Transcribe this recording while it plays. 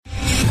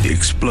The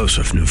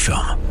explosive new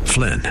film,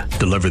 Flynn,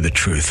 deliver the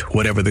truth,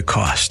 whatever the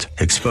cost,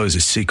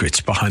 exposes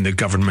secrets behind the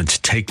government's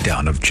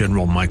takedown of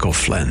General Michael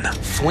Flynn.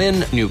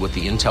 Flynn knew what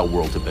the intel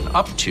world had been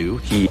up to.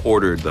 He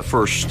ordered the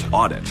first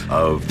audit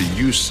of the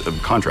use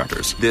of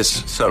contractors.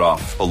 This set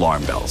off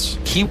alarm bells.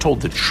 He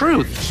told the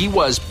truth. He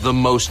was the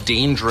most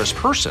dangerous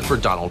person for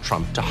Donald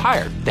Trump to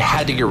hire. They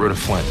had to get rid of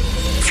Flynn.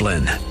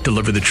 Flynn,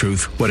 deliver the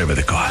truth, whatever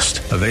the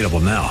cost. Available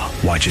now.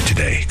 Watch it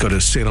today. Go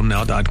to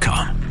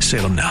salemnow.com.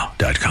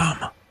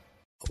 salemnow.com.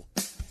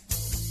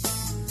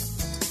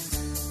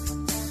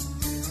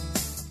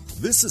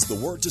 This is the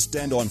Word to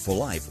Stand On for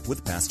Life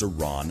with Pastor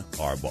Ron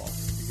Arbaugh.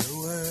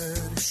 Your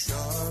word is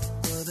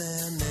sharper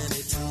than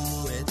any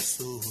two-edged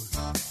sword,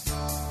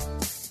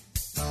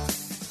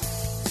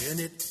 and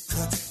it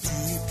cuts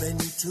deep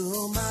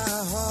into my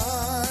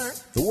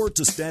heart. The Word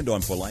to Stand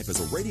On for Life is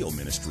a radio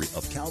ministry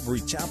of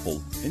Calvary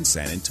Chapel in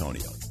San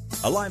Antonio.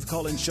 A live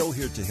call-in show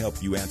here to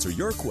help you answer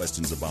your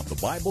questions about the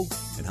Bible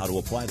and how to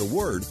apply the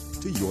Word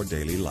to your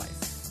daily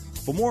life.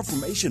 For more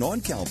information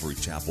on Calvary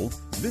Chapel,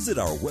 visit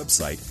our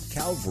website,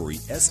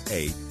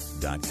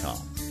 calvarysa.com.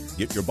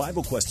 Get your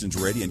Bible questions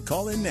ready and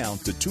call in now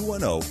to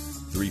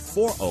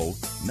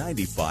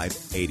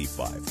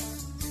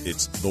 210-340-9585.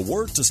 It's The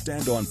Word to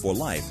Stand On for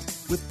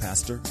Life with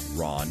Pastor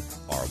Ron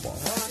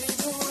Arbaugh.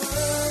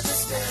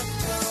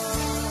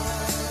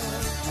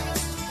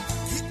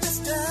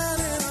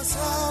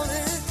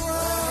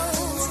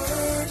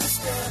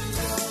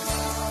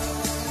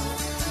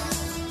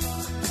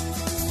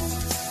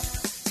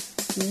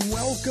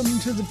 Welcome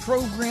to the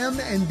program,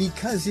 and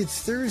because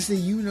it's Thursday,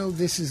 you know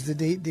this is the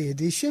Date Day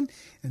edition,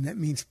 and that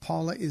means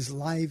Paula is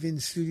live in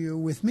studio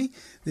with me.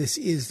 This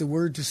is the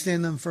Word to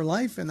Stand On for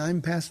Life, and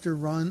I'm Pastor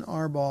Ron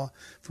Arbaugh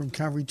from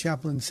Calvary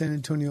Chapel in San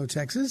Antonio,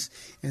 Texas,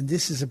 and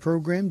this is a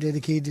program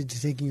dedicated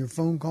to taking your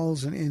phone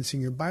calls and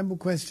answering your Bible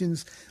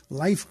questions,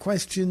 life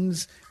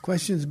questions,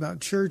 questions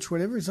about church,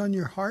 whatever is on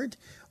your heart.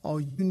 All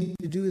you need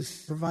to do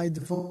is provide the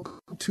phone call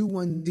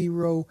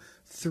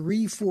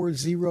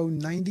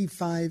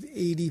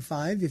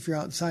 210-340-9585. If you're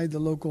outside the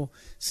local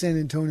San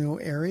Antonio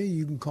area,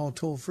 you can call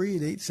toll-free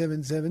at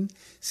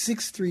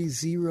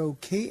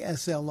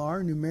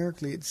 877-630-KSLR.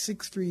 Numerically, it's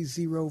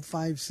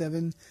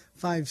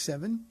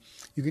 630-5757.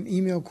 You can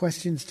email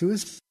questions to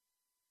us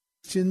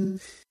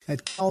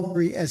at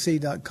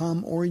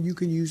calvarysa.com, or you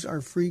can use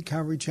our free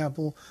Calvary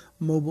Chapel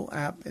mobile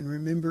app. And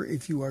remember,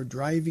 if you are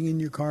driving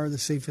in your car, the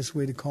safest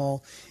way to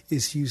call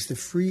is to use the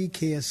free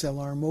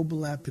KSLR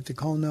mobile app. At the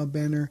Call Now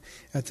banner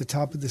at the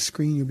top of the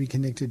screen, you'll be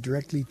connected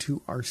directly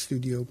to our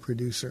studio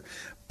producer.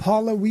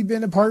 Paula, we've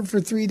been apart for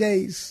 3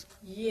 days.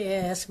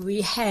 Yes,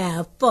 we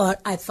have,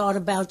 but I thought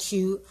about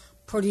you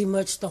pretty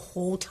much the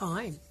whole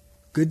time.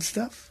 Good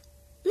stuff?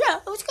 Yeah,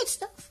 it was good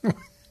stuff. It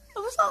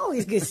was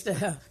always good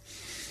stuff.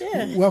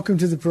 Yeah. Welcome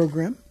to the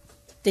program.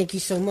 Thank you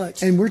so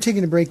much. And we're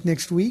taking a break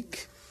next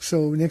week.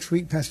 So next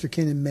week, Pastor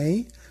Ken and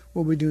May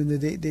will be doing the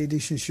Day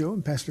Edition show,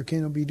 and Pastor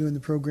Ken will be doing the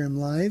program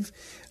live.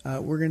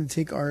 We're going to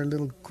take our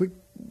little quick,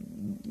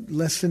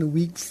 less than a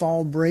week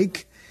fall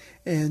break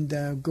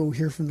and go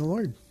hear from the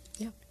Lord.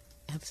 Yeah,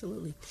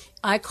 absolutely.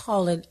 I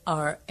call it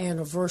our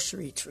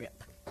anniversary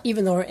trip.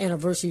 Even though our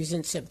anniversary is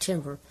in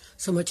September,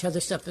 so much other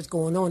stuff is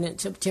going on in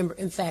September.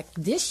 In fact,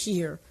 this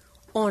year,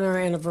 on our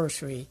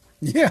anniversary,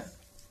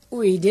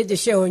 we did the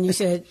show and you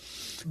said,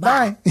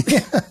 bye.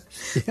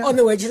 On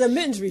the way to the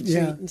men's retreat.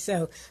 Yeah. And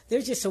so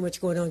there's just so much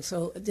going on.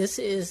 So this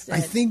is that.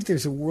 I think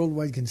there's a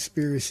worldwide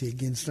conspiracy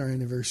against our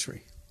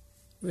anniversary.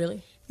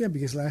 Really? Yeah,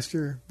 because last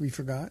year we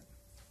forgot.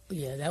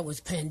 Yeah, that was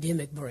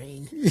pandemic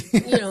brain.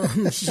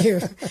 I'm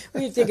sure.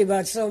 We were thinking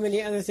about so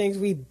many other things.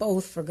 We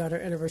both forgot our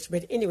anniversary.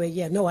 But anyway,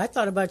 I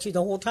thought about you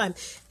the whole time.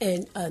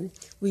 And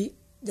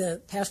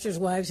the pastor's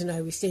wives and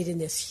I, we stayed in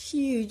this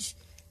huge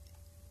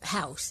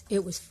house.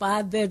 It was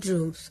 5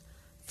 bedrooms,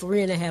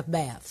 3.5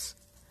 baths,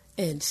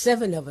 and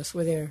 7 of us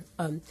were there.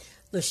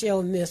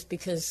 Lachelle missed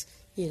because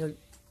her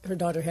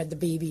daughter had the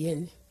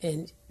baby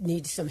and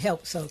needed some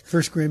help. So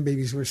first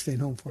grandbabies we're staying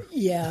home for.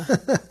 Yeah.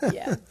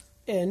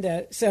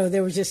 And so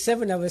there was just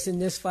 7 of us in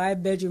this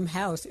 5-bedroom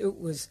house. It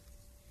was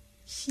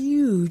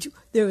huge.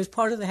 There was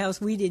part of the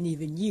house we didn't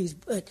even use,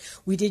 but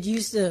we did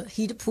use the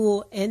heated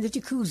pool and the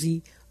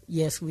jacuzzi.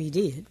 Yes, we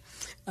did.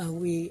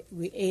 We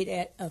ate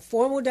at a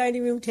formal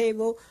dining room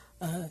table,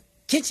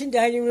 kitchen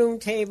dining room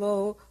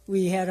table.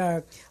 We had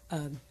our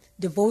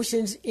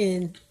devotions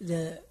in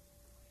the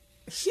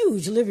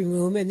huge living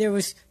room, and there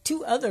was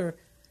 2 other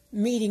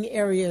meeting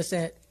areas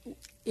that,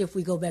 if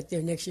we go back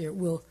there next year,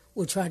 we'll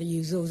try to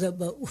use those up.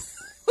 But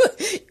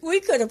we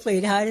could have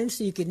played hide and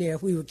seek in there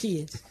if we were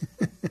kids.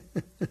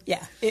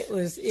 Yeah, it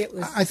was.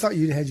 I thought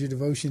you'd had your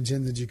devotions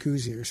in the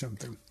jacuzzi or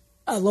something.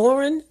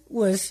 Lauren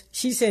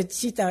she said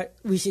she thought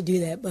we should do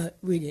that, but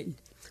we didn't.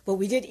 But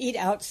we did eat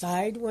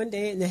outside one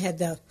day, and they had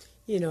the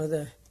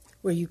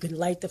where you could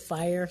light the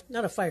fire,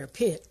 not a fire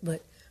pit,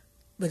 but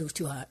it was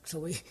too hot.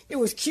 So it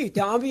was cute. The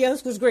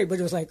ambiance was great, but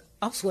it was like,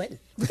 I'm sweating.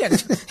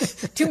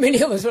 Too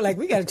many of us were like,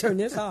 we got to turn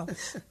this off.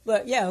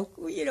 But yeah,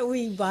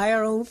 we buy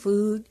our own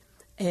food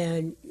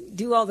and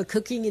do all the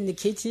cooking in the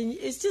kitchen.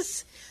 It's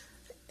just,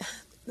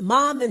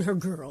 Mom and her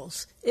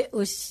girls.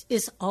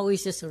 It's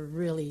always just a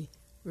really,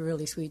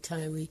 really sweet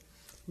time.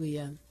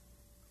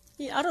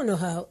 I don't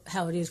know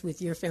how it is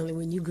with your family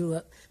when you grew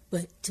up,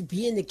 but to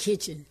be in the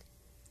kitchen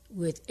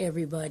with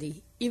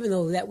everybody, even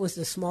though that was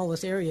the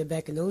smallest area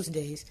back in those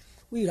days,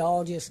 we'd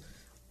all just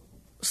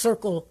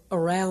circle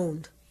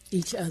around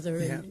each other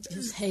and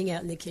just hang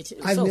out in the kitchen.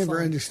 I've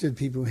never understood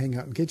people who hang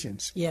out in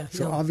kitchens. Yeah.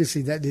 So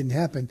obviously that didn't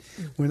happen.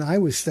 When I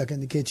was stuck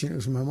in the kitchen, it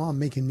was my mom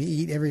making me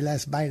eat every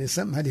last bite of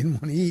something I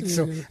didn't want to eat.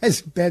 So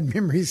that's bad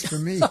memories for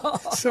me.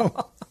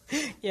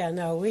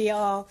 We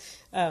all...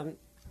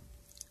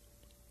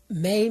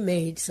 May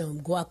made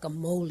some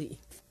guacamole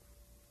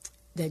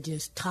that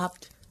just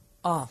topped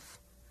off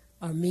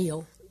our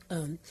meal.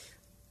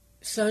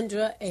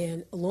 Sandra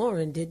and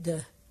Lauren did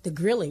the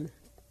grilling.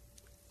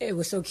 It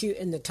was so cute,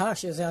 and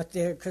Natasha's out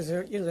there because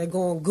they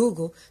go on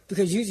Google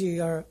because usually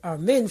our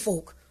men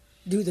folk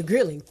do the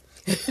grilling.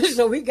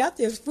 So we got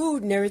this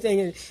food and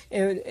everything,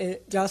 and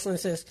Jocelyn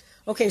says,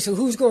 "Okay, so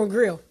who's going to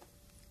grill?"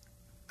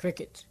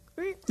 Crickets.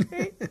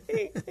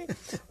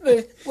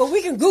 Well,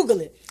 we can Google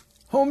it.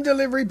 Home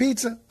delivery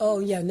pizza. Oh,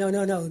 yeah.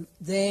 No.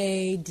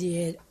 They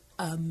did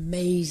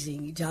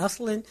amazing.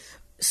 Jocelyn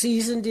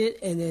seasoned it,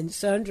 and then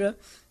Sandra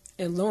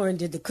and Lauren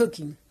did the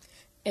cooking.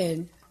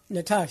 And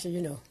Natasha,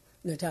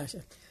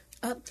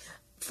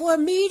 for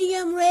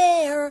medium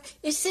rare,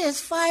 it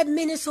says 5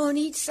 minutes on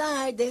each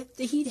side.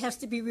 The heat has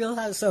to be real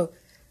high. So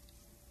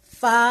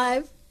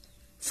 4:59.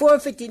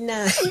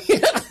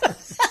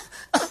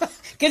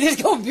 Because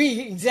it's going to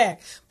be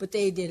exact. But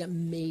they did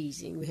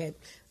amazing. We had,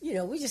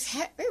 it was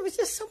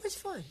just so much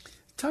fun.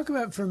 Talk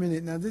about for a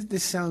minute. Now,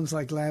 this sounds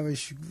like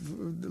lavish,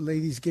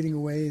 ladies getting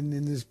away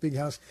in this big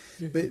house.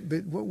 Mm-hmm.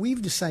 But what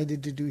we've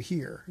decided to do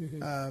here,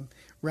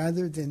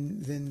 rather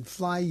than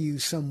fly you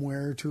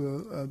somewhere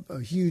to a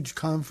huge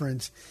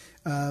conference,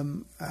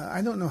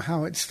 I don't know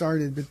how it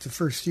started, but the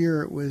first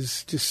year it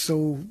was just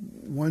so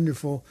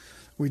wonderful.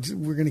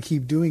 We're going to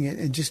keep doing it.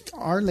 And just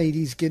our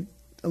ladies get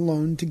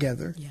alone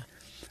together. Yeah.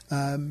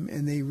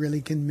 And they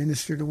really can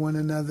minister to one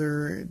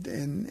another,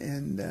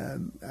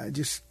 and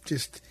just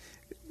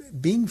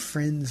being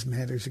friends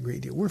matters a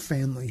great deal. We're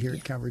family here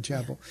at Calvary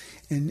Chapel,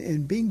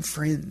 and being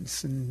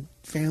friends and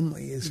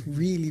family is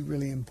really,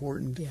 really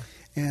important. Yeah.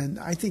 And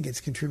I think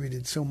it's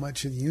contributed so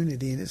much to the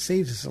unity, and it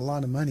saves us a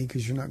lot of money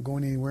because you're not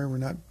going anywhere. We're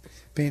not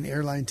paying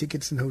airline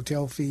tickets and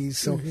hotel fees,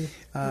 so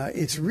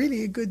it's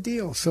really a good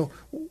deal. So,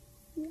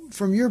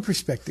 from your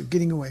perspective,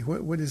 getting away,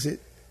 what does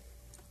it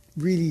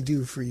really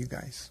do for you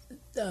guys?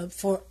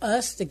 For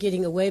us, the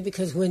getting away,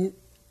 because when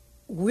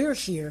we're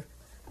here,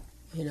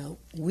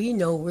 we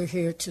know we're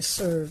here to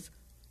serve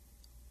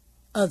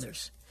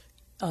others.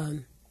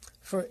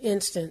 For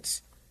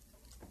instance,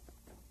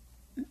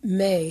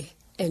 May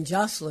and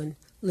Jocelyn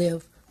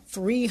live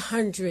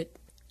 300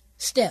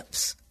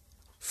 steps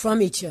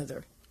from each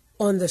other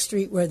on the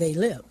street where they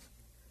live.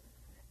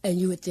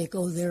 And you would think,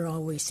 oh, they're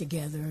always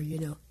together,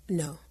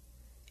 No.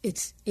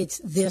 It's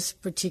this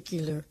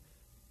particular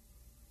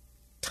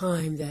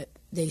time that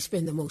they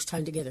spend the most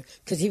time together.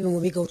 Because even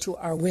when we go to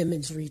our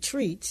women's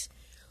retreats,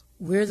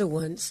 we're the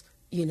ones,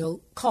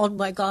 called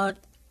by God,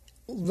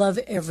 love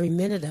every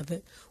minute of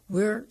it.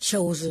 We're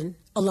chosen,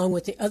 along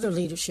with the other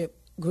leadership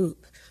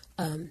group,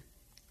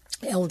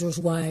 elders'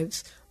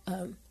 wives,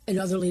 and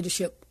other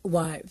leadership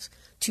wives,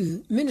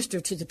 to minister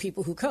to the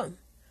people who come.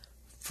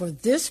 For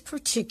this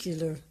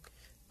particular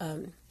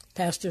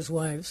pastor's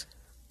wives,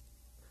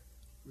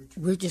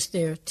 we're just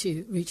there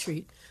to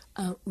retreat.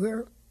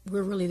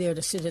 We're really there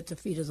to sit at the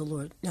feet of the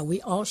Lord. Now,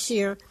 we all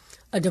share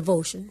a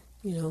devotion.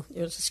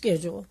 There's a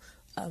schedule.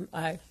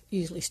 I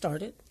usually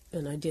start it,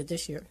 and I did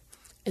this year.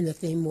 And the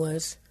theme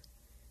was,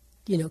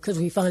 because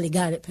we finally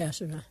got it,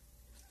 Pastor and I.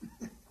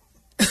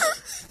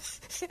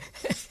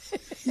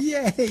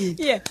 Yay!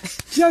 Yeah.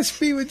 Just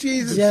be with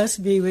Jesus.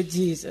 Just be with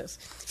Jesus.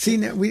 See,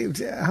 now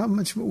how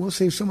much we'll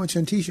save so much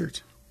on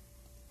T-shirts.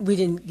 We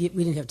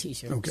didn't have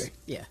T-shirts. Okay.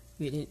 Yeah,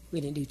 we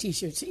didn't do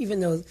T-shirts, even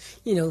though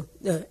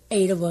the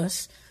 8 of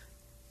us.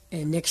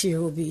 And next year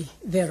will be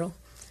Vero,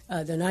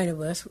 the 9 of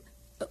us.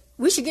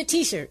 We should get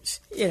T-shirts,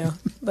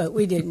 but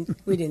we didn't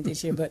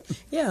this year. But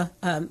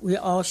we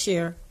all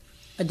share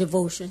a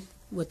devotion.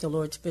 What the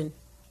Lord's been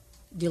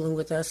dealing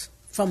with us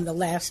from the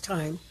last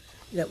time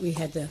that we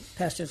had the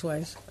pastor's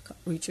wives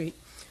retreat,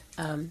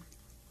 and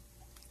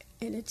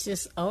it's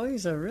just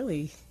always a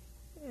really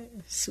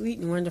sweet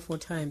and wonderful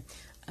time.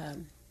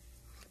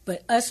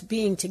 But us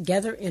being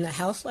together in a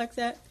house like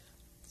that.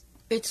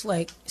 It's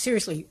like,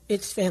 seriously,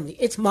 it's family.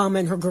 It's mom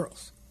and her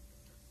girls.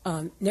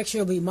 Next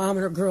year will be mom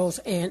and her girls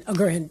and a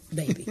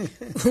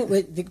grandbaby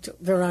with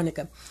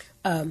Veronica.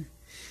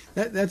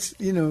 That's,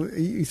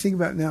 you think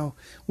about now,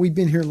 we've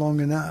been here long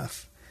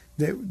enough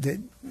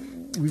that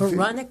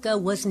Veronica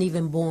wasn't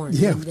even born.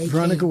 Yeah,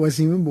 Veronica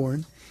wasn't even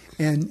born.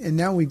 And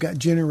now we've got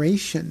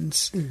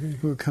generations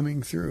who are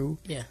coming through.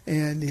 Yeah.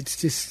 And it's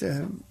just,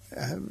 and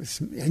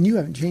you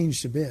haven't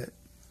changed a bit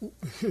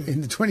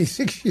in the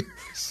 26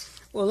 years.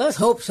 Well, let's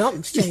hope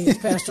something's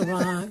changed, Pastor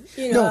Ron.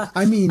 You know, No,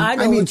 I mean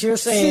what you're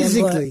saying.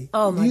 physically. But,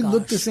 oh my you gosh.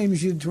 look the same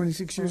as you did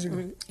 26 years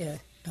ago. Yeah.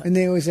 And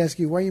they always ask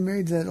you, why are you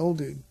married to that old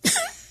dude?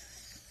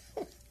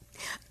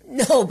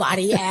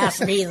 Nobody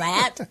asked me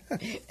that.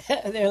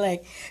 They're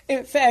like,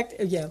 in fact,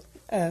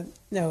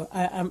 no,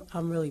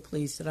 I'm really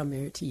pleased that I'm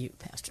married to you,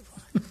 Pastor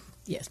Ron.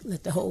 Yes,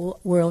 let the whole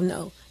world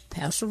know.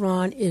 Pastor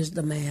Ron is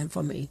the man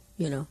for me,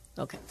 you know.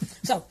 Okay.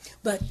 So,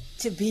 but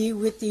to be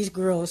with these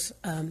girls,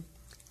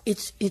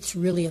 it's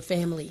really a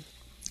family.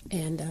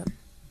 And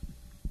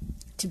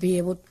to be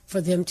able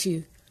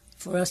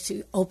for us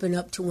to open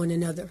up to one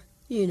another,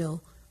 you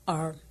know,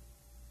 our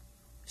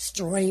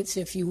strengths,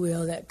 if you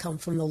will, that come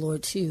from the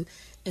Lord too.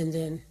 And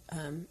then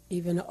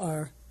even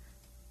our,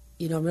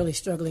 you know, I'm really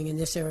struggling in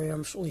this area,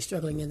 I'm really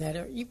struggling in that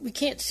area. We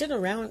can't sit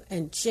around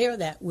and share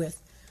that with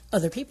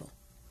other people.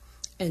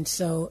 And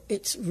so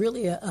it's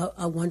really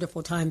a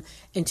wonderful time.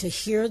 And to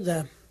hear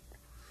the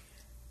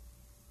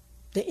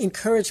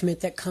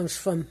encouragement that comes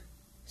from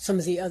some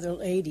of the other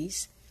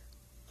ladies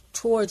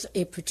towards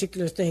a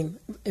particular thing.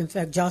 In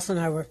fact, Jocelyn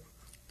and I were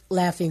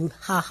laughing,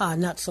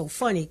 not so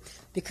funny,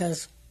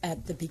 because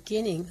at the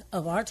beginning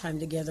of our time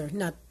together,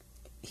 not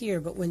here,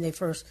 but when they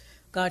first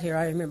got here,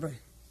 I remember,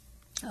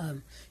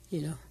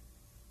 you know,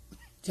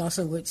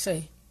 Jocelyn would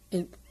say,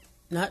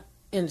 not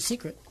in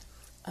secret,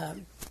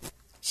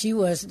 she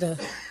was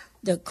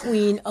the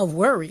queen of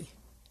worry,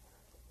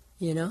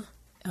 you know.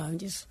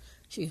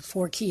 She had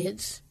 4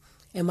 kids,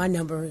 and my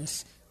number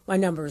is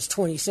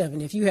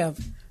 27. If you have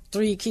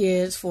 3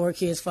 kids, 4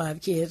 kids,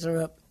 5 kids,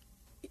 or up,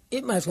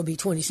 it might as well be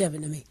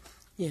 27 to me,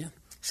 you know.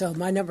 So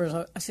my numbers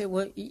are, I said,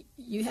 well,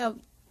 you have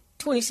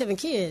 27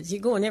 kids.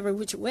 You're going every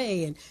which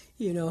way, and,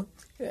 you know,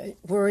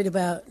 worried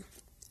about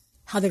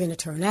how they're going to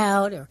turn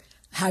out or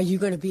how you're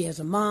going to be as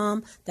a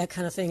mom, that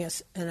kind of thing.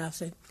 And I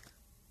said,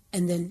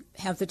 and then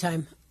half the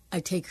time I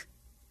take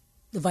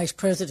the vice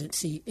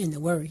presidency in the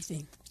worry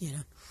thing, you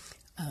know.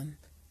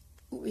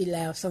 We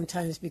laugh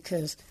sometimes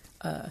because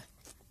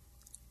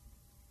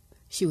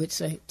she would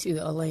say to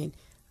Elaine,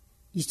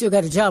 you still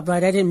got a job,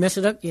 right? I didn't mess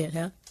it up yet,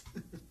 huh?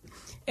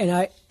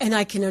 And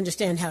I can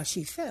understand how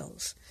she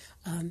feels,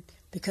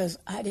 because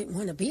I didn't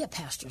want to be a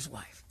pastor's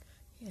wife,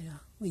 you know,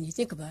 when you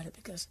think about it,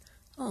 because,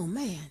 oh,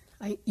 man,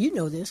 you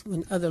know this,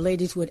 when other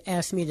ladies would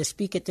ask me to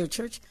speak at their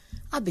church,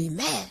 I'd be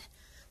mad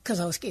because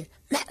I was scared.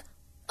 Mad.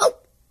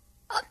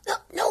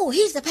 No,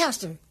 he's the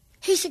pastor.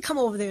 He should come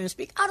over there and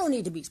speak. I don't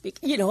need to be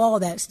speaking, you know, all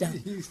that stuff.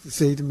 He used to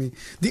say to me,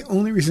 the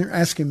only reason they're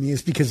asking me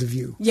is because of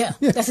you. Yeah,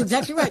 that's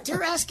exactly right.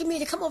 They're asking me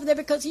to come over there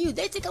because of you.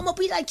 They think I'm going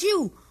to be like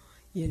you,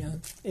 you know.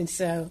 And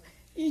so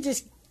you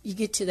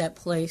get to that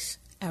place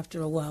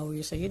after a while where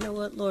you say, you know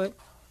what, Lord,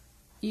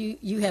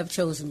 you have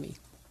chosen me.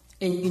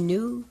 And you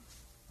knew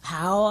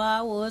how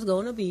I was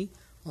going to be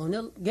on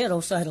the ghetto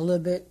side a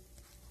little bit,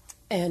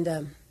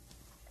 and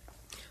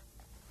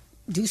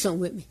do something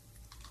with me,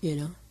 you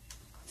know.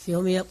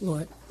 Fill me up,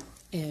 Lord.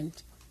 And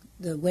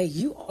the way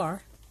you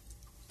are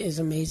is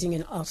amazing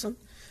and awesome.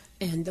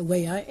 And the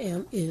way I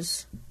am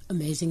is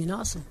amazing and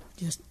awesome.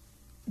 Just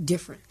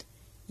different,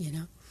 you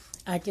know.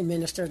 I can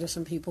minister to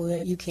some people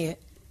that you can't.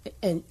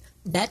 And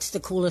that's the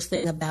coolest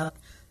thing about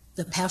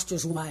the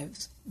pastor's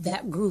wives.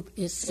 That group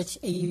is such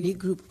a unique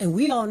group. And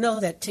we all know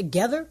that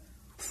together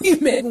we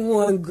make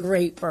one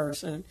great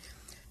person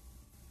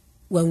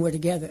when we're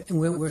together. And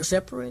when we're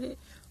separated,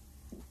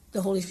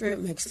 the Holy Spirit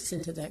makes us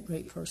into that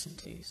great person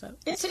too. So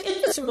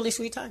it's a really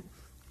sweet time.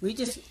 We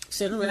just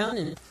sit around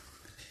and,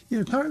 you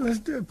know,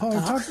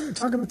 Paul,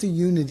 talk about the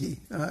unity,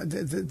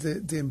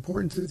 the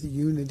importance of the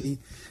unity.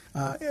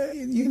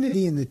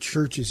 Unity in the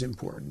church is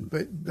important,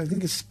 but I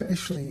think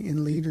especially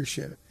in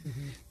leadership,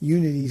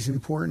 unity is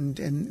important,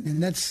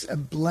 and that's a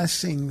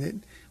blessing that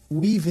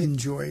we've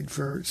enjoyed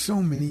for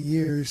so many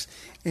years,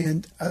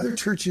 and other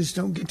churches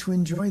don't get to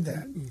enjoy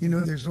that. You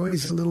know, there's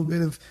always a little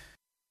bit of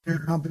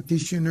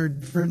competition or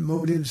different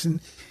motives, and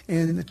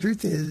the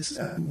truth is,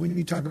 when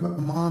you talk about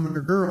a mom and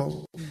a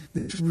girl,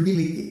 this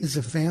really is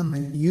a family,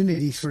 and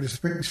unity sort of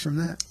springs from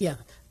that. Yeah,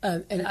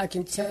 and I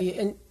can tell you,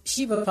 and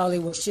Sheba probably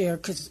will share,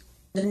 because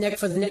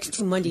for the next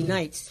 2 Monday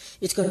nights,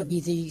 it's going to be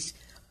these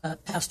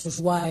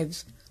pastors'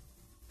 wives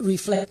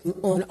reflecting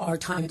on our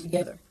time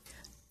together.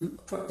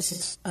 For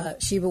instance,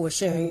 Sheba was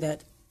sharing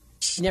that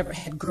she never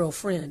had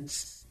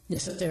girlfriends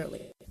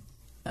necessarily,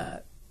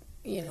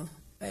 you know,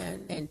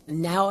 and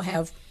now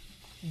have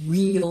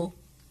real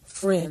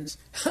friends.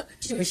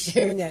 She was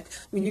sharing that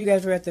when you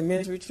guys were at the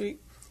men's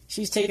retreat,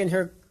 she's taking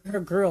her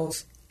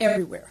girls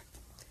everywhere.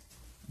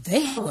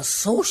 They have a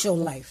social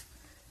life,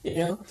 you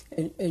know,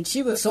 and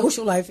Sheba's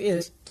social life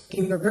is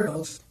taking her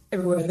girls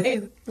everywhere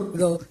they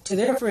go to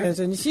their friends,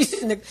 and she's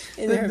in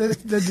her.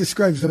 That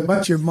describes a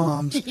bunch of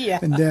moms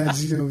and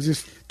dads, you know,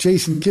 just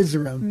chasing kids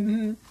around.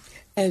 Mm-hmm.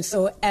 And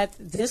so at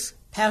this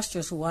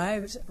pastor's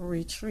wives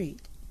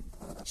retreat,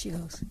 she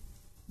goes,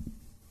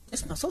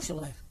 "It's my social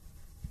life,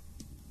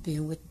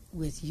 being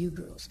with you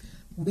girls.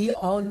 We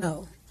all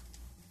know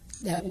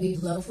that we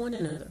love one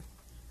another,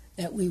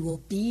 that we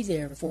will be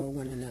there for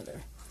one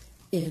another,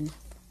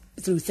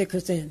 through thick or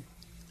thin.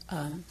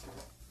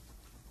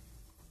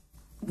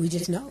 we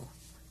just know.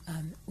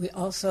 We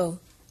also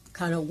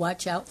kind of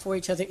watch out for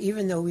each other,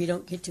 even though we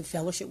don't get to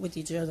fellowship with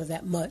each other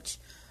that much.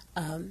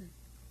 I'm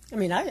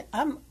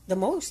the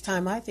most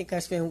time I think I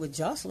spend with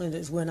Jocelyn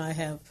is when I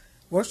have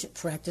worship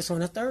practice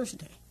on a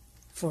Thursday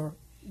for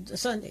the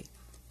Sunday,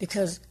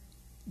 because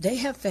they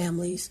have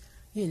families,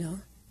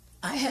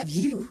 I have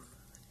you,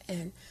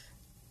 and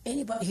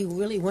anybody who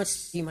really wants to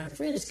see my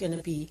friend is going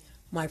to be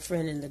my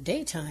friend in the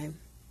daytime.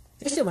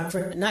 They're still my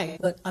friend at night,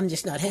 but I'm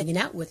just not hanging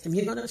out with them,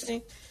 you know what I'm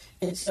saying?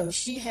 And so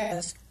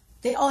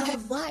they all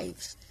have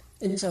lives.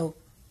 And so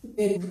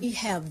when we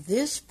have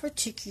this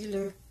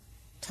particular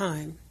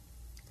time,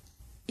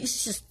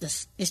 it's just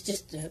this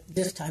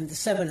time, the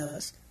 7 of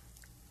us,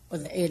 or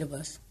the 8 of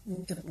us,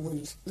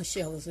 when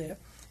Michelle is there,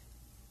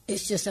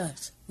 it's just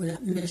us. We're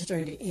not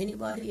ministering to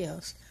anybody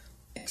else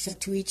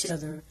except to each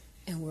other,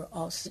 and we're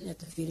all sitting at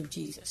the feet of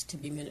Jesus to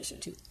be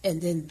ministered to.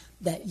 And then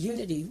that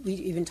unity, we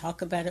even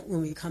talk about it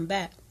when we come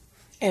back.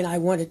 And I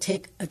want to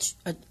take a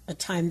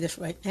time this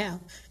right now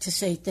to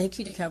say thank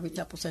you to Calvary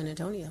Chapel San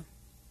Antonio,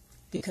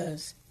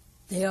 because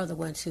they are the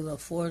ones who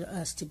afford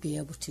us to be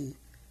able to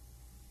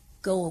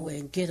go away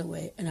and get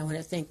away. And I want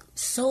to thank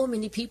so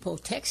many people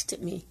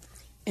texted me,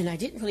 and I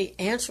didn't really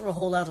answer a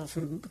whole lot of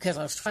them because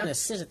I was trying to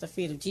sit at the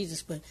feet of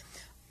Jesus, but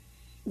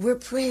we're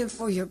praying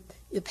for your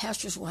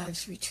pastor's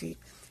wives retreat.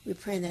 We're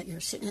praying that you're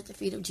sitting at the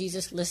feet of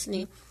Jesus,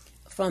 listening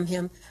from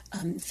him,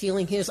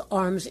 feeling his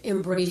arms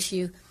embrace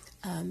you,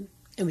 and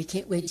we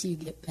can't wait till you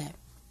get back,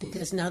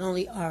 because not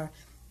only are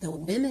the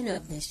women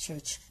of this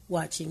church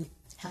watching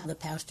how the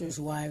pastor's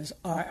wives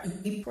are,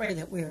 and we pray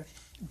that we're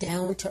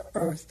down to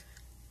earth,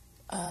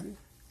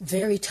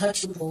 very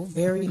touchable,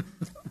 very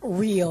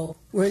real.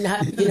 We're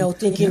not,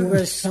 thinking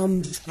we're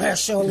some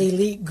special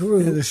elite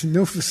group. Yeah, there's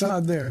no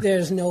facade there.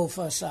 There's no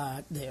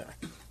facade there.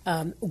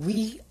 A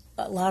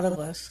lot of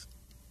us,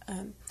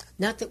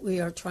 not that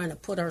we are trying to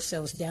put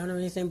ourselves down or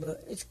anything,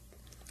 but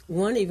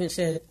one even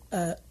said,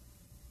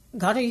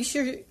 God, are you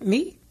sure?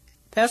 Me?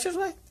 Pastor's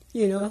wife?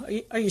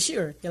 Are you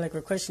sure? You're like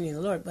we're questioning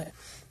the Lord, but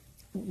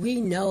we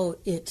know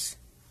it's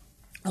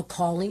a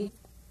calling,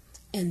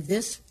 and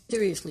this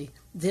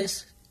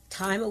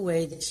time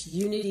away, this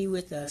unity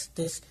with us,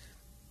 this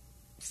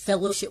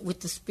fellowship with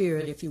the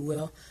Spirit, if you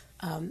will,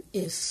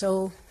 is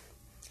so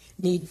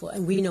needful.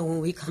 And we know when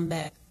we come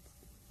back,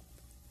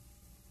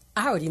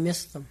 I already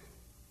missed them,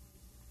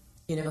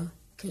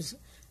 because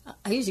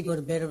I usually go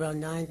to bed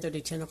around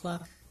 9:30, 10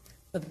 o'clock,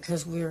 but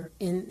because we're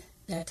in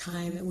that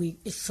time and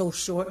it's so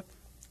short,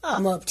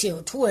 I'm up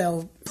till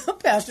 12,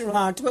 Pastor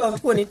Ron,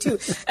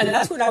 12:22, and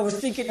that's when I was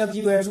thinking of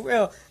you as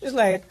well. It's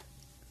like,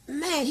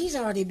 man, he's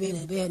already been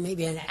in bed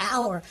maybe an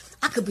hour.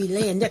 I could be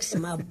laying next to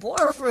my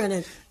boyfriend,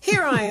 and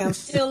here I am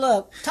still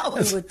up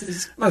talking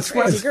with my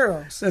crazy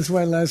girls. That's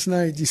why last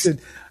night you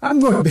said, I'm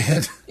going to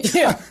bed.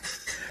 Yeah.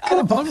 Come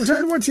on, Paul, we're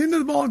trying to watch the end of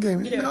the ball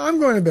game. Yeah. No, I'm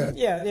going to bed.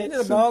 Yeah, the end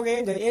of the ball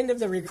game, the end of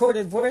the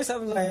recorded voice,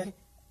 I'm like,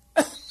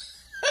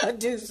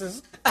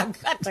 deuces, I've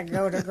got to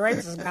go. The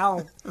grace is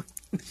gone.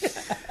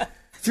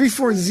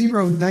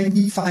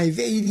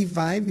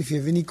 340-9585. If you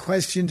have any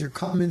questions or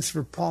comments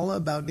for Paula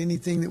about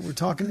anything that we're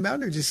talking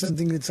about or just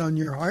something that's on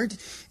your heart,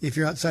 if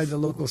you're outside the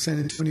local San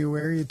Antonio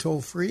area,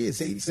 toll free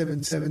is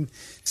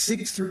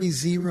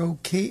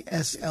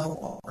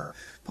 877-630-KSLR.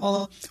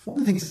 Paula, one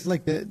of the things I'd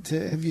like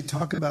to have you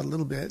talk about a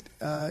little bit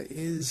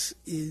is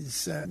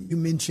you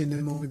mentioned a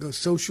moment ago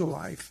social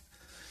life.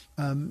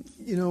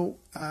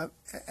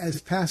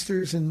 As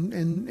pastors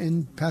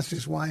and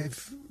pastor's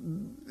wife,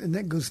 and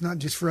that goes not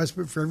just for us,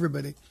 but for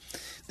everybody,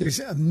 there's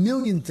a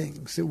million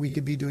things that we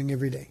could be doing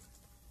every day.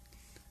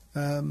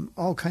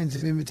 All kinds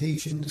of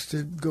invitations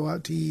to go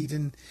out to eat,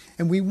 and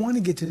we want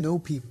to get to know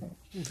people.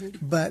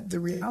 Mm-hmm. But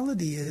the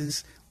reality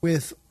is,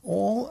 with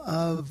all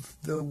of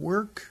the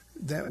work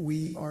that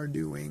we are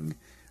doing,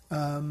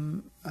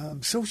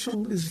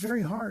 social is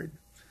very hard.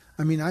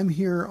 I mean, I'm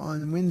here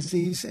on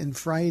Wednesdays and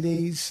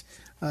Fridays,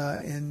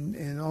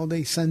 and all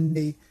day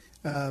Sunday.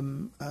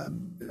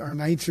 Our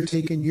nights are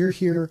taken. You're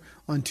here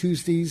on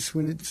Tuesdays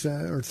when it's,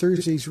 or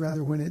Thursdays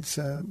rather, when it's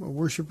a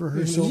worship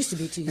rehearsal. It used to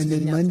be Tuesday, and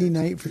then Monday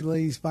night for the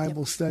ladies'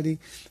 Bible study.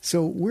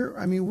 So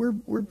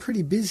we're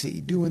pretty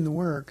busy doing the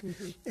work,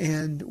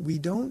 and we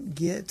don't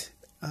get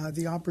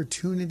the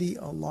opportunity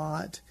a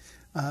lot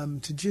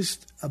to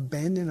just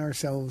abandon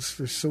ourselves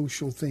for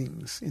social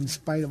things in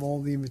spite of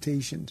all the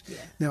invitations. Yeah.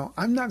 Now,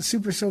 I'm not a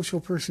super social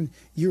person.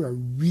 You're a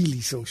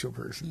really social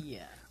person.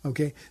 Yeah.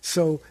 Okay?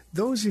 So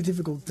those are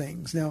difficult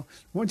things. Now,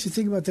 once you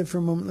think about that for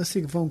a moment, let's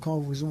take a phone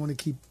call. We don't want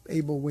to keep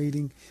Abel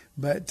waiting.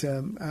 But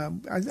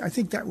I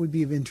think that would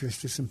be of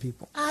interest to some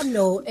people. I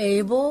know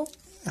Abel.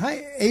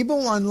 Hi,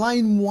 Abel on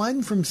line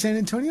 1 from San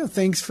Antonio.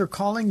 Thanks for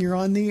calling. You're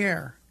on the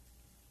air.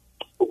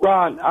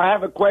 Ron, I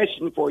have a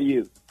question for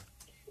you.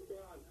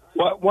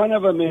 One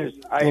of them is,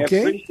 I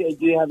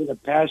appreciate you having a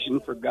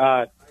passion for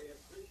God.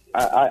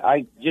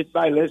 I just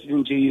by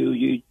listening to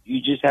you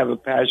just have a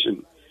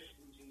passion.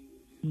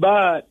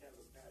 But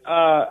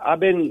I've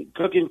been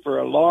cooking for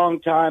a long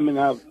time, and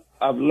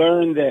I've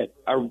learned that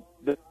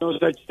there's no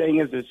such thing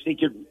as a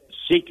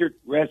secret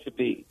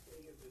recipe.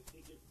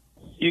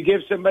 you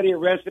give somebody a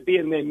recipe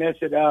and they mess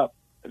it up.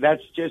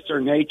 That's just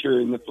their nature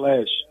in the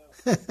flesh.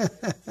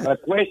 My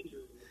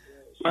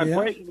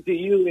question to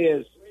you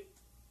is,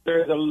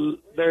 there's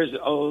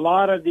a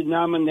lot of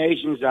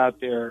denominations out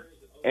there,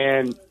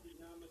 and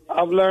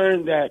I've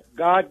learned that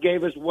God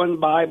gave us one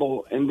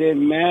Bible, and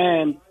then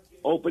man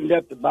opened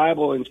up the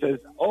Bible and says,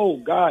 "Oh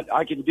God,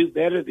 I can do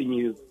better than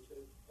you."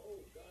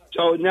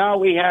 So now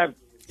we have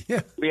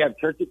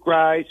Church of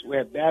Christ, we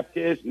have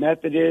Baptist,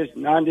 Methodist,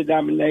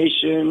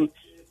 non-denomination,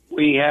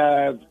 we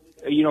have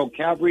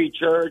Calvary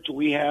Church,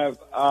 we have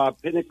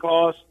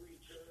Pentecost,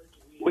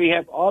 we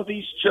have all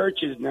these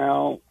churches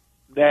now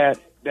that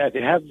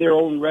have their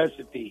own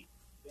recipe.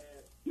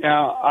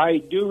 Now I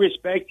do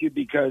respect you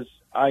because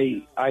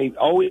I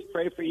always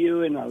pray for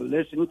you and I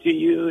listen to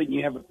you, and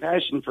you have a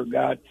passion for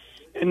God.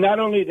 And not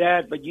only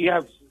that, but you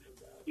have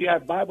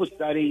Bible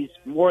studies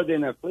more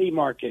than a flea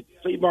market.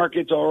 Flea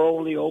markets are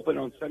only open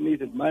on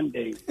Sundays and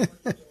Mondays,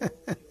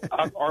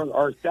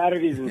 or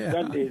Saturdays and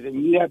Sundays.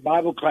 And you have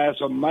Bible class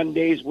on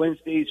Mondays,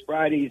 Wednesdays,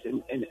 Fridays,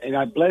 and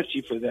I bless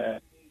you for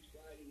that.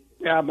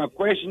 Now, my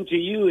question to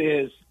you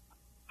is,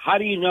 how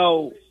do you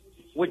know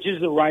which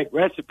is the right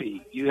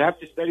recipe? You have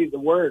to study the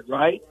Word,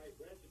 right?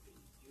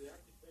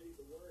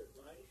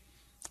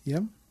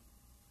 Yep.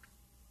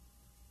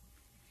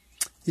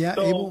 Yeah,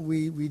 so, Abel,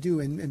 we do.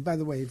 And by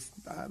the way,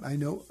 I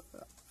know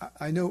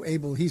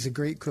Abel, he's a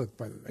great cook,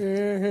 by the way.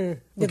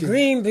 Mm-hmm. The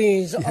green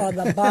beans are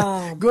the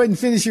bomb. Go ahead and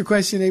finish your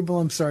question, Abel.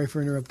 I'm sorry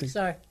for interrupting.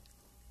 Sorry.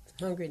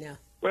 I'm hungry now.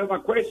 Well, my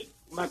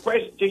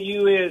question to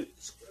you is,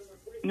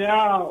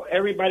 now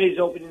everybody's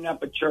opening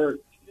up a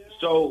church.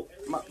 So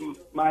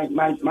my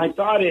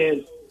thought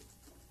is,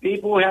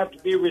 people have to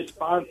be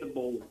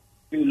responsible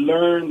to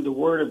learn the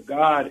Word of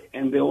God,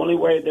 and the only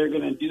way they're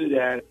going to do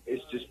that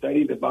is to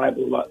study the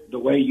Bible the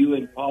way you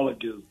and Paula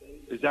do.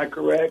 Is that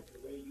correct?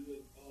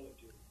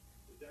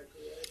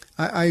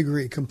 I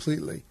agree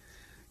completely.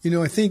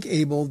 I think,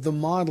 Abel, the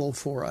model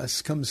for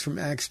us comes from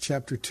Acts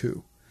chapter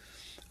 2.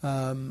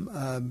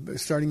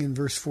 Starting in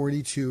verse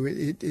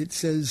 42, it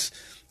says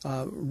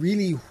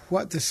really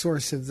what the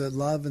source of the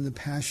love and the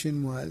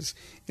passion was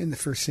in the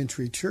first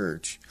century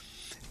church.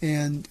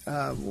 And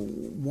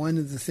one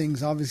of the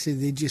things, obviously,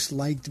 they just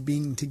liked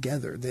being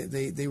together.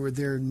 They were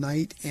there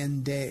night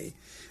and day.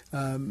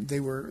 They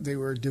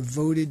were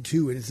devoted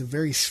to it. It's a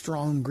very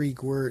strong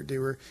Greek word. They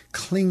were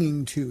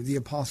clinging to the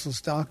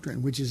apostles'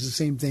 doctrine, which is the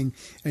same thing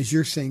as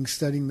you're saying,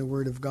 studying the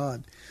Word of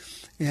God.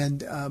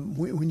 And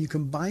when you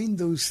combine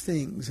those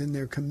things, and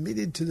they're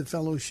committed to the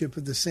fellowship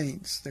of the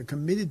saints, they're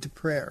committed to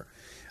prayer.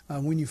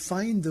 When you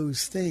find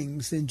those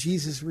things, then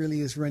Jesus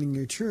really is running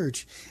your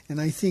church. And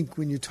I think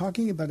when you're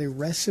talking about a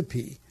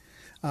recipe,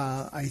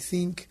 I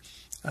think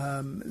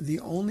the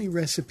only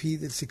recipe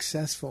that's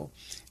successful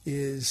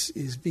is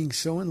being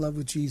so in love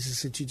with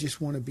Jesus that you just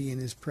want to be in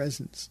His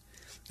presence,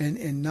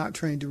 and not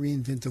trying to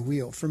reinvent the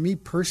wheel. For me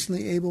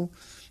personally, Abel,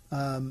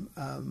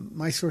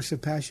 my source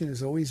of passion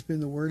has always been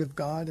the Word of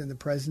God and the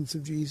presence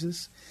of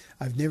Jesus.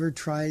 I've never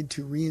tried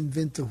to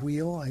reinvent the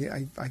wheel.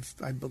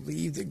 I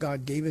believe that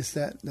God gave us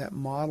that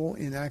model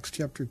in Acts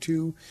chapter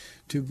 2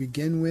 to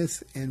begin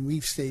with, and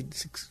we've stayed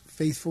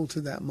faithful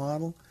to that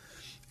model.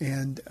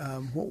 And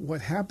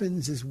what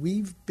happens is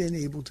we've been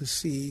able to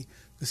see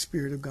the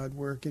Spirit of God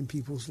work in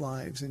people's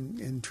lives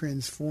and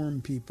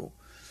transform people.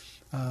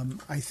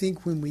 I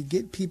think when we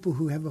get people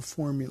who have a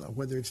formula,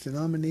 whether it's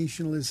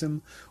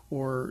denominationalism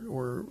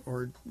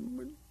or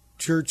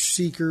church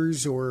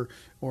seekers or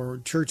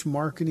church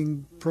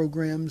marketing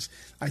programs,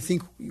 I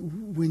think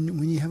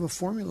when you have a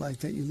formula like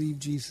that, you leave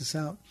Jesus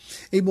out.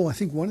 Abel, I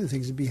think one of the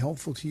things that would be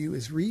helpful to you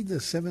is read the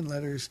 7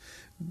 letters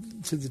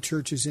to the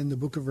churches in the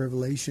book of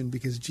Revelation,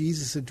 because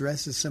Jesus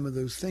addresses some of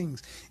those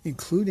things,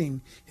 including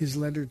his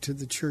letter to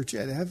the church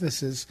at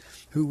Ephesus,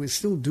 who was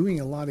still doing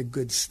a lot of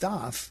good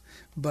stuff,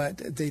 but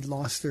they'd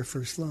lost their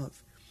first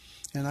love.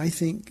 And I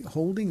think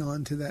holding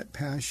on to that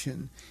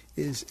passion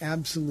is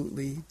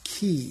absolutely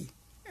key.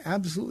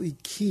 Absolutely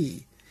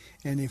key.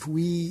 And if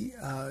we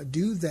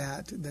do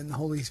that, then the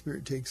Holy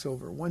Spirit takes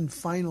over. One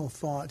final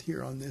thought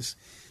here on this,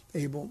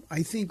 Abel.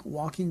 I think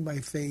walking by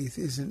faith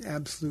is an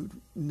absolute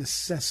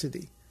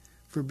necessity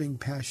for being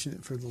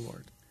passionate for the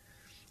Lord.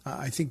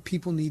 I think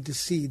people need to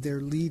see their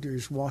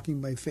leaders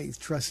walking by faith,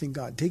 trusting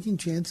God, taking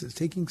chances,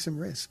 taking some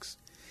risks.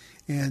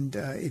 And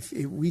if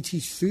we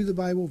teach through the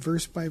Bible,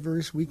 verse by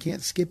verse, we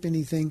can't skip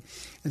anything.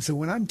 And so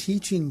when I'm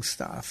teaching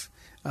stuff,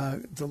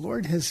 the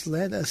Lord has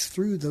led us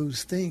through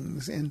those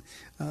things. And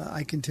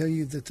I can tell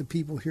you that the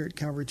people here at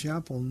Calvary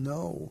Chapel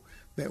know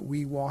that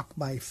we walk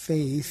by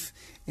faith,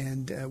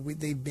 and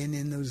they've been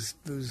in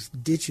those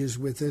ditches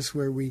with us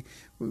where we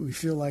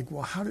feel like,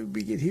 well, how did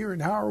we get here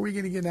and how are we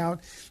going to get out?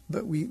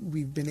 But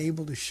we've been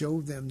able to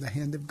show them the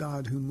hand of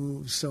God who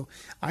moves. So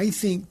I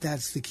think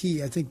that's the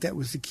key. I think that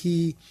was the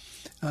key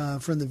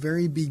from the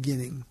very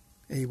beginning,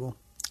 Abel.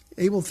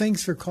 Abel,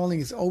 thanks for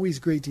calling. It's always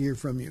great to hear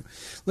from you.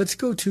 Let's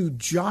go to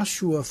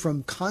Joshua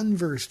from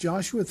Converse.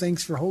 Joshua,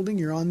 thanks for holding.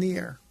 You're on the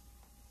air.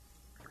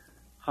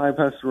 Hi,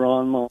 Pastor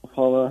Ron, Mama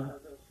Paula.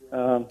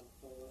 I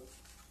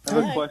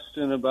have a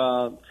question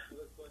about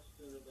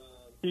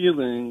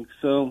healing.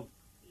 So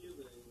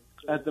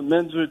at the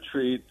men's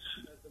retreat,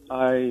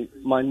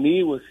 my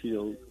knee was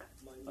healed.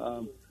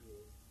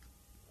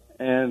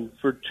 And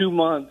for 2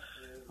 months,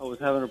 I was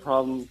having a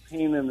problem,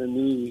 pain in the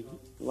knee,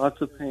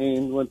 lots of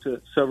pain, went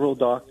to several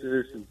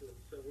doctors.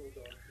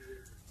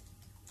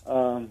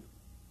 And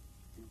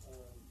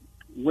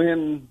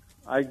when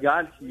I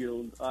got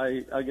healed,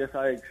 I guess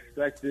I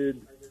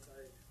expected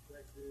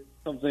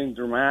something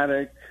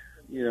dramatic.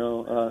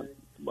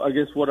 I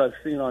guess what I've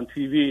seen on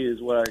TV is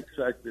what I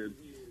expected.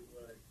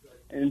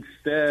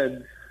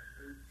 Instead,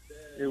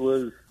 it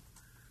was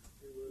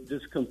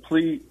just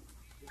complete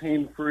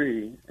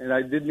pain-free, and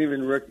I didn't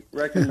even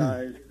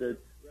recognize that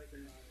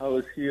I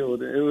was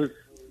healed. It was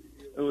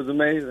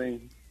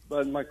amazing.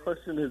 But my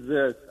question is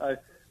this: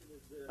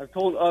 I've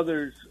told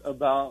others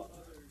about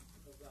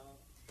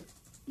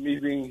me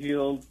being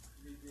healed,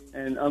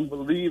 and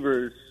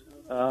unbelievers,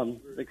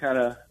 they kind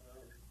of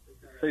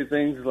say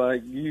things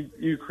like,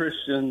 "You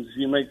Christians,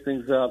 you make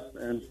things up,"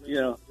 and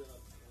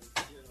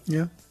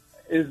Yeah.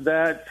 Is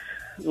that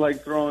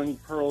like throwing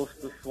pearls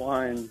to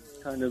swine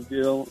kind of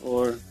deal,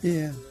 or?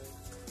 Yeah,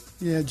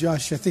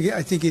 Josh, I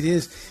think it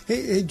is.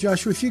 Hey,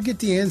 Joshua, if you get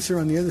the answer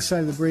on the other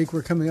side of the break,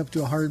 we're coming up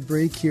to a hard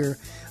break here.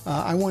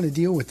 I want to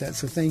deal with that,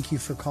 so thank you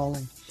for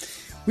calling.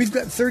 We've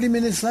got 30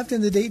 minutes left in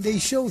the Date Day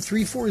Show,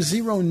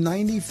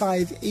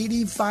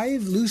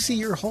 340-9585. Lucy,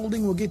 you're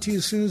holding. We'll get to you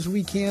as soon as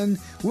we can.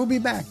 We'll be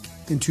back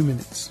in 2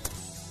 minutes.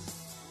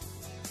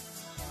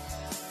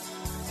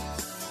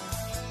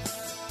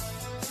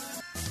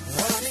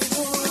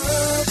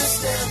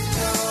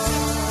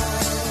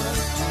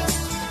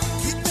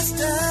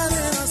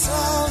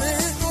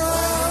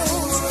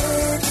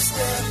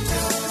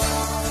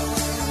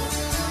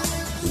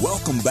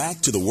 Welcome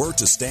back to the Word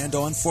to Stand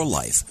On for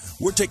Life.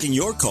 We're taking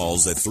your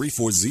calls at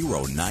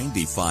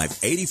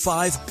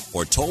 340-9585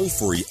 or toll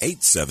free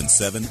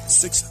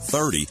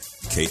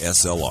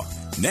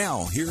 877-630-KSLR.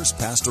 Now, here's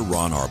Pastor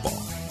Ron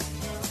Arbaugh.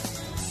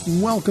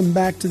 Welcome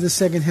back to the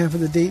second half of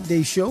the Date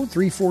Day Show,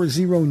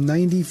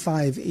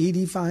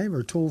 340-9585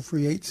 or toll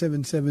free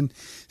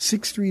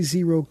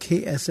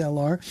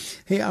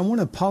 877-630-KSLR. Hey, I want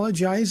to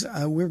apologize.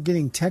 We're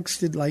getting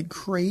texted like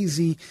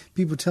crazy.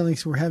 People telling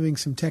us we're having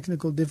some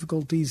technical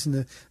difficulties and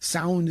the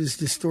sound is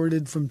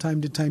distorted from time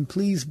to time.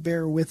 Please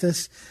bear with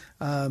us.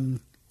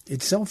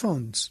 It's cell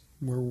phones.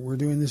 We're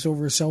doing this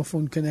over a cell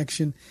phone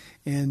connection,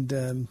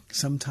 and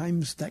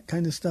sometimes that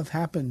kind of stuff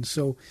happens.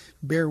 So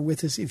bear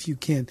with us if you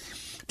can.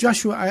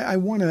 Joshua, I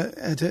want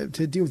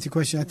to deal with your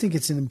question. I think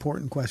it's an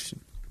important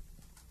question.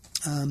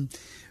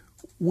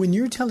 When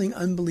you're telling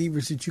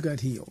unbelievers that you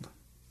got healed,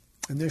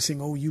 and they're saying,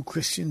 "Oh, you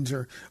Christians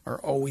are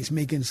always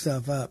making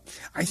stuff up,"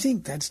 I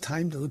think that's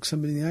time to look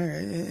somebody in the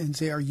eye and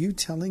say, "Are you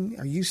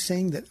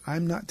saying that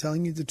I'm not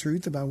telling you the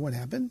truth about what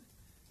happened?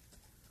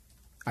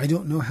 I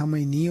don't know how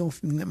my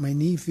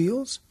knee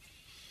feels."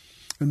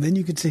 And then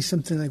you could say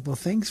something like, "Well,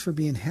 thanks for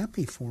being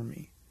happy for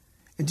me."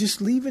 And just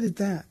leave it at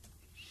that.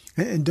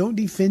 And don't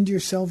defend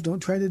yourself.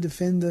 Don't try to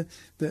defend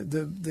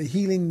the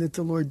healing that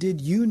the Lord did.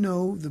 You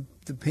know the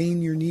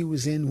pain your knee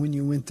was in when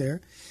you went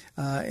there.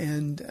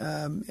 And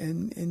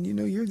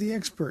you're the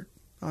expert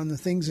on the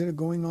things that are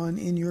going on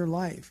in your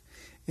life.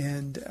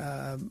 And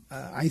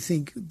I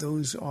think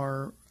those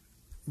are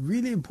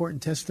really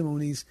important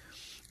testimonies.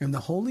 And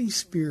the Holy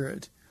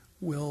Spirit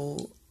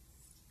will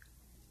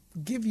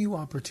give you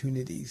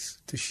opportunities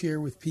to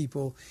share with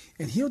people,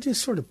 and he'll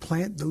just sort of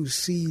plant those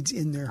seeds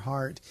in their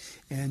heart,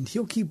 and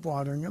he'll keep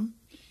watering them,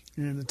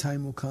 and the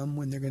time will come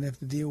when they're going to have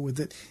to deal with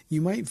it. You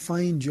might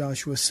find,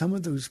 Joshua, some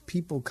of those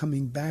people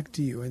coming back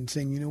to you and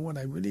saying, "You know what,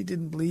 I really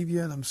didn't believe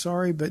you, and I'm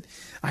sorry, but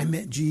I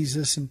met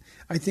Jesus." And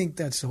I think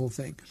that's the whole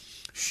thing.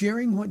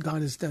 Sharing what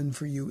God has done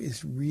for you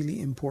is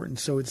really important.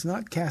 So it's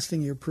not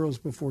casting your pearls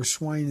before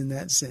swine in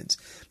that sense.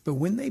 But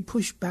when they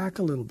push back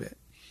a little bit,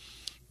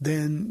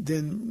 then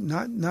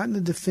not in a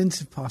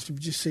defensive posture,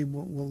 but just say,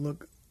 well,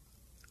 look,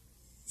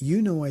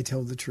 you know I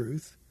tell the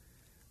truth.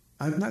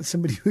 I'm not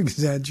somebody who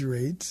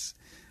exaggerates.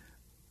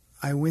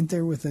 I went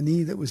there with a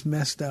knee that was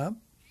messed up,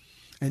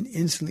 and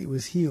instantly it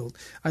was healed.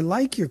 I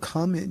like your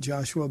comment,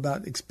 Joshua,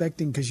 about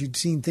expecting, because you'd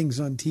seen things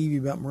on TV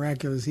about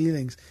miraculous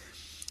healings.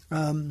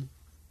 When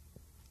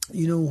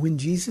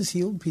Jesus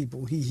healed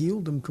people, he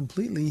healed them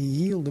completely. He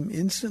healed them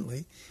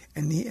instantly,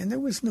 and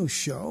there was no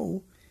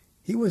show.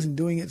 He wasn't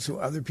doing it so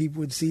other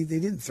people would see. They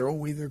didn't throw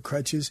away their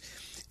crutches.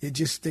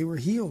 They were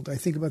healed. I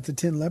think about the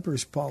 10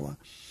 lepers, Paula,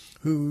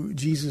 who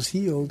Jesus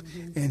healed,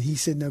 and he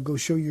said, "Now go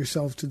show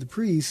yourself to the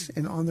priests."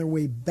 And on their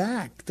way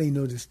back, they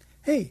noticed,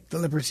 hey, the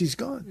leprosy's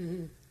gone.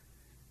 Mm-hmm.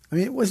 I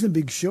mean, it wasn't a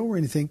big show or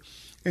anything.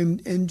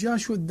 And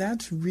Joshua,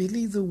 that's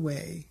really the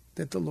way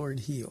that the Lord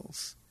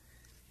heals.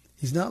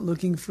 He's not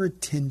looking for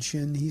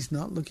attention. He's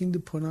not looking to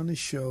put on a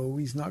show.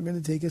 He's not going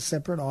to take a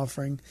separate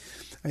offering.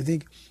 I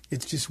think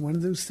it's just one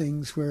of those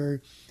things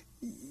where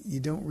you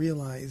don't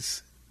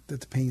realize that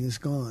the pain is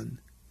gone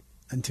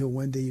until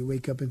one day you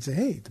wake up and say,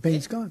 "Hey, the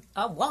pain's gone.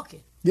 I'm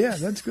walking." Yeah,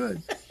 that's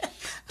good.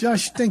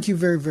 Josh, thank you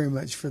very, very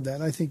much for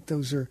that. I think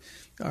those are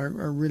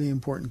really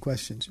important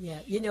questions. Yeah,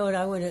 you know what?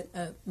 I want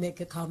to make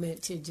a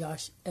comment to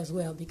Josh as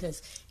well,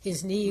 because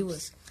his knee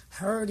was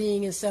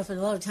hurting and stuff, and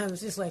a lot of times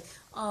it's just like,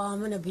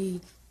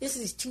 this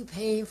is too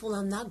painful,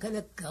 I'm not going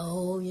to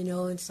go,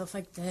 and stuff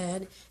like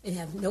that, and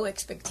have no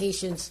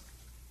expectations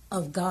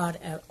of God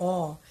at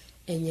all.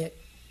 And yet,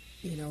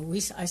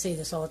 I say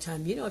this all the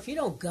time, if you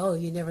don't go,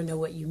 you never know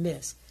what you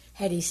miss.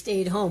 Had he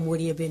stayed home,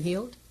 would he have been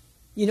healed?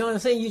 You know what I'm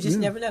saying? You just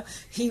never know.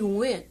 He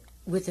went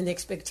with an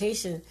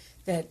expectation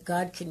that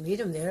God could meet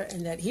him there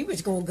and that he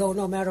was going to go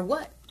no matter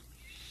what.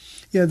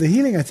 Yeah, the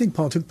healing, I think,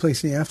 Paul, took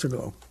place in the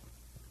afterglow.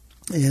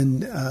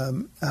 And,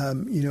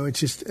 it's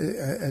just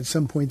at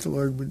some point the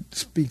Lord would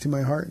speak to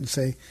my heart and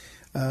say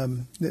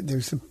that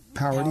there's the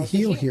power to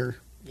heal here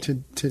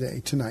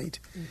tonight.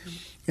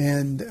 Mm-hmm.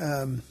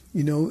 And,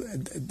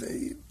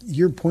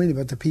 your point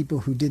about the people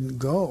who didn't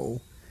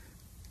go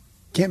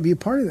can't be a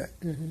part of that.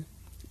 Mm-hmm.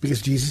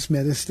 Because Jesus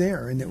met us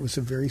there, and it was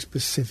a very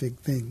specific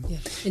thing. Yeah.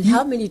 And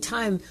how many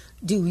times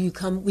do we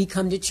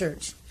come to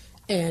church,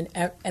 and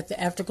at the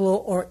afterglow,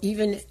 or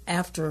even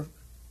after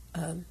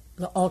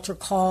the altar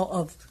call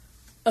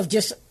of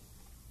just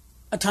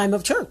a time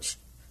of church,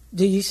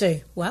 do you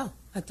say, wow,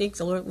 I think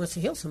the Lord wants to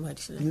heal somebody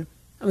tonight? Yeah.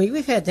 I mean,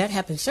 we've had that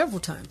happen several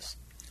times.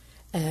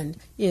 And,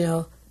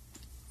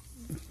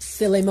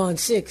 Philemon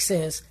 6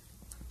 says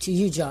to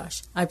you,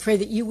 Josh, I pray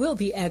that you will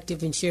be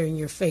active in sharing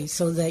your faith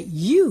so that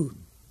you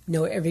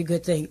know every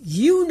good thing.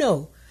 You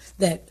know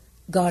that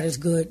God is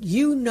good.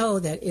 You know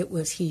that it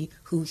was He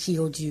who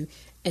healed you.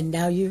 And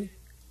now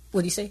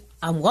what do you say?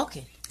 I'm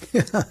walking.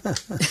 and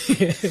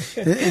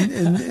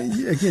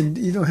again,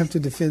 you don't have to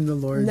defend the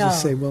Lord. No.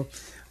 Just say, well,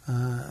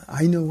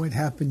 I know what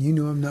happened. You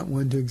know I'm not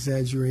one to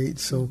exaggerate.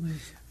 So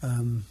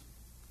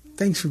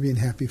thanks for being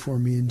happy for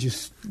me, and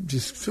just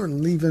sort of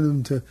leaving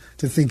them to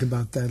think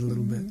about that a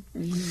little bit.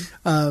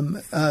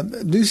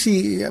 Mm-hmm.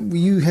 Lucy,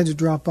 you had to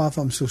drop off.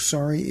 I'm so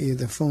sorry.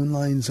 The phone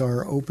lines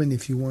are open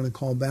if you want to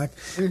call back.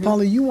 Mm-hmm.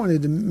 Paula, you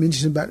wanted to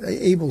mention about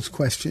Abel's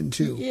question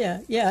too.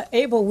 Yeah.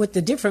 Abel, with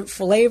the different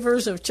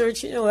flavors of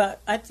church,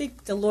 I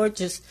think the Lord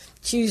just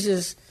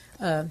chooses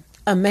a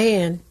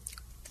man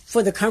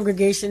for the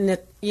congregation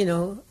that,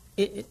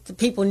 the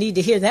people need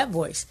to hear that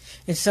voice.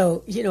 And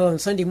so, on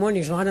Sunday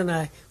mornings, Ron and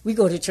I, we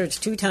go to church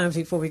 2 times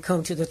before we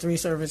come to the 3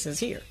 services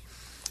here.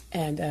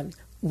 And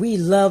we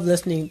love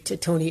listening to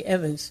Tony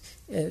Evans'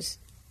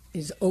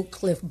 his Oak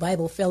Cliff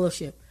Bible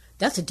Fellowship.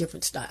 That's a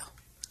different style.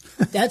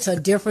 That's a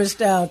different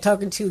style,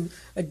 talking to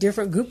a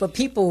different group of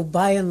people.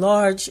 By and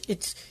large,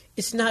 it's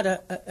not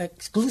a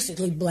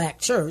exclusively black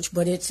church,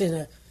 but it's in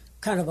a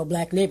kind of a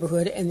black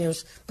neighborhood, and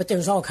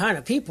there's all kind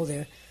of people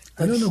there.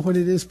 I don't know what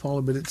it is,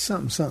 Paula, but it's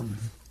something.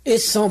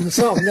 It's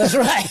something, that's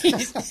right.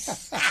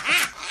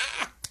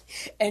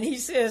 And he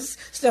says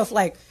stuff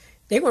like,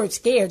 they weren't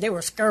scared, they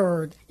were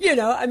scared.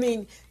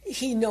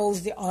 He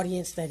knows the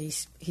audience that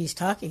he's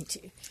talking to.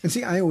 And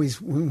see, I always,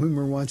 when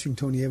we're watching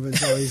Tony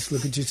Evans, I always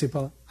look at you and say,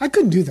 Paula, I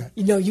couldn't do that.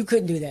 You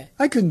couldn't do that.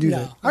 I couldn't do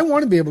that. I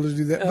want to be able to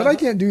do that, but I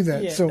can't do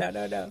that. Yeah, so.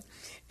 No.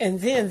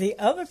 And then the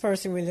other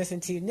person we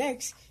listen to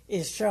next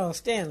is Charles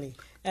Stanley.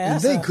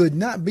 And they could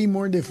not be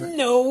more different.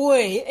 No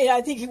way. And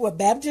I think he was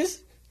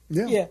Baptist.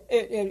 Yeah.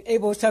 And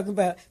Abel was talking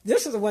about,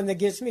 this is the one that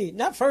gets me,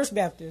 not First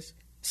Baptist,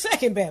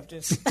 Second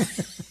Baptist.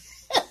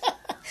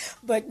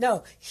 But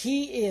no,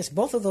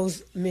 both of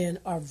those men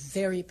are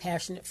very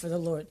passionate for the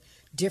Lord.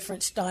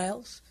 Different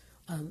styles,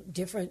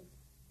 different,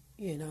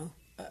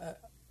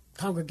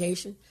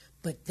 congregation,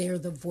 but they're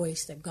the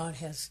voice that God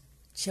has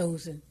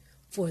chosen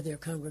for their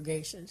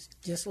congregations.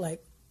 Just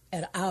like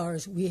at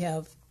ours, we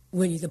have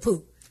Winnie the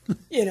Pooh.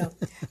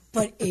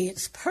 But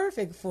it's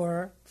perfect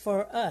for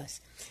us.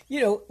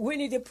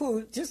 Winnie the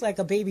Pooh, just like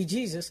a baby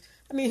Jesus.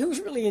 I mean, who's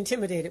really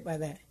intimidated by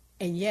that?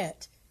 And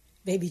yet,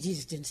 baby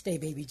Jesus didn't stay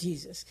baby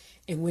Jesus.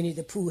 And Winnie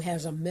the Pooh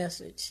has a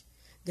message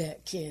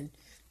that can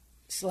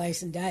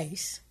slice and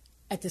dice,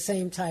 at the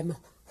same time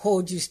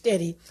hold you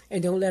steady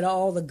and don't let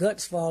all the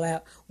guts fall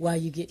out while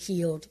you get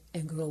healed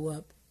and grow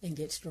up and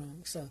get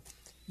strong. So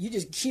you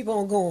just keep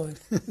on going,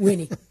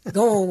 Winnie.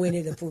 Go on,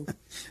 Winnie the Pooh.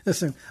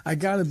 Listen, I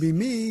gotta be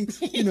me.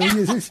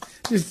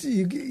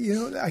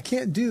 I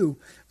can't do.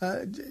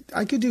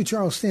 I could do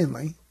Charles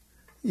Stanley,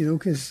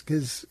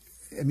 because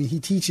he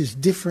teaches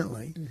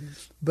differently. Mm-hmm.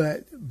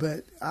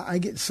 But I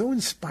get so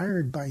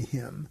inspired by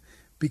him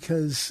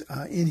because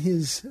in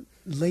his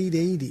late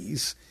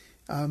 80s,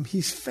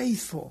 he's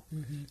faithful,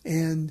 mm-hmm.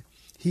 and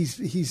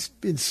he's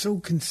been so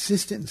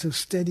consistent and so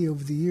steady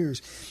over the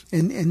years,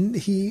 and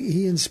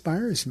he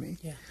inspires me.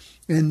 Yeah.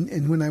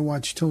 And when I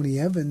watch Tony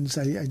Evans,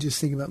 I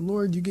just think about,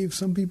 Lord, you gave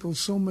some people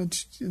so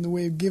much in the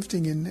way of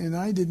gifting, and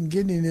I didn't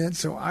get any of that,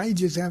 so I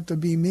just have to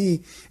be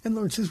me. And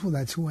Lord says, well,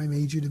 that's who I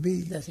made you to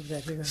be. That's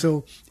exactly right.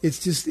 So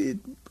it's just,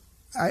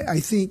 I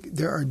think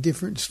there are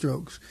different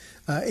strokes.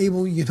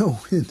 Abel,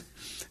 when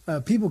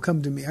people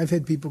come to me, I've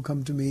had people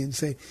come to me and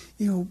say,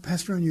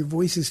 Pastor Ron, your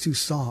voice is too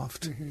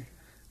soft, mm-hmm.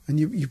 and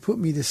you put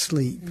me to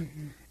sleep,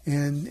 mm-hmm.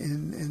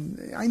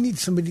 and I need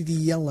somebody to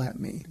yell at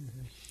me. Mm-hmm.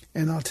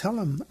 And I'll tell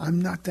them,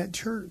 I'm not that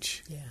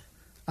church. Yeah.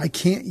 I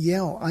can't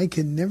yell. I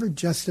can never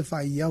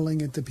justify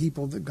yelling at the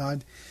people that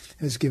God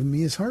has given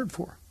me his heart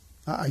for.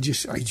 I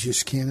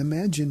just can't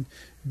imagine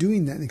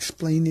doing that and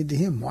explaining to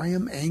him why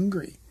I'm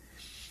angry.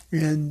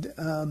 And,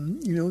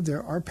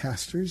 there are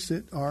pastors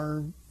that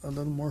are a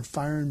little more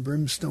fire and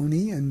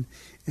brimstone-y,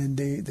 and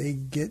they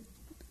get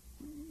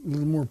a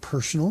little more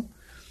personal.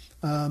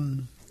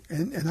 And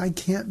I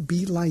can't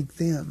be like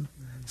them.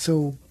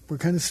 So we're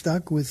kind of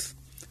stuck with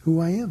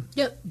who I am.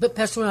 Yeah, but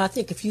Pastor Ron, I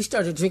think if you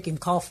started drinking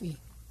coffee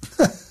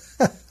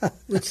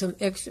with some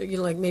extra,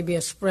 like maybe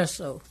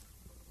espresso,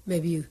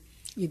 maybe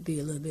you'd be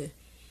a little bit.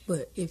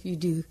 But if you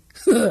do,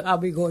 I'll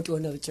be going to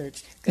another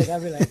church because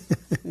I'll be like,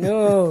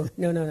 no.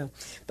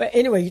 But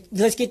anyway,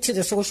 let's get to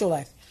the social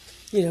life.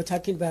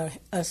 Talking about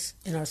us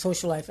and our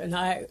social life. And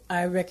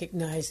I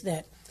recognize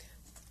that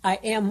I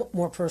am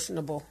more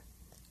personable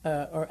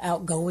or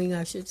outgoing,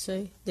 I should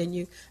say, than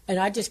you. And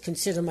I just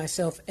consider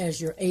myself as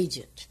your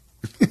agent.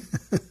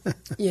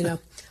 And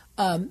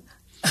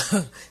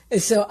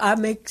so I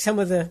make some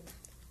of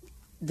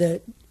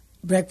the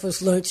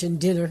breakfast, lunch, and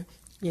dinner,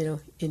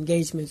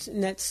 engagements.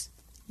 And that's,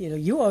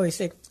 you always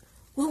say,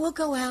 well, we'll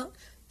go out,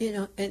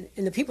 and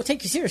the people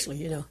take you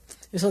seriously, And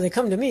so they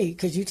come to me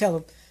because you tell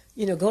them,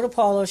 go to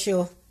Paula,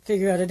 she'll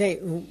figure out a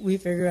date. And we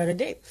figure out a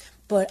date.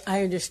 But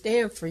I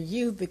understand for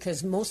you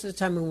because most of the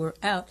time when we're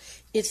out,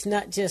 it's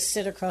not just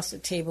sit across the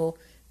table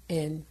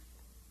and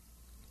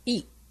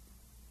eat.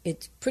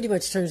 It pretty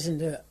much turns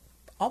into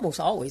almost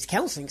always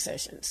counseling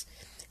sessions.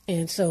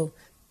 And so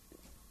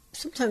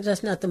sometimes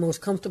that's not the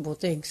most comfortable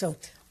thing. So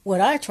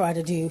what I try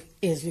to do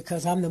is,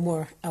 because I'm the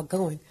more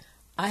outgoing,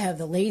 I have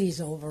the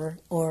ladies over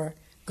or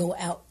go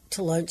out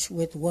to lunch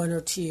with one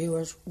or two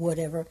or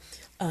whatever.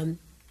 And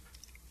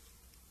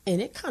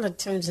it kind of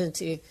turns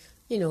into,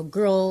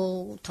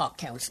 girl talk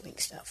counseling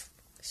stuff.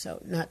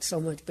 So not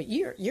so much, but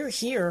you're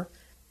here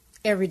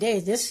every day.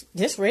 This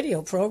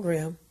radio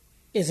program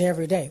is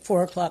every day.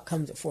 4:00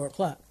 comes at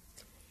 4:00.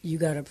 You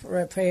got to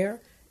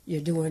prepare.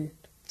 You're doing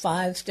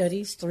 5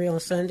 studies, 3 on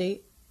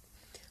Sunday,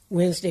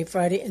 Wednesday,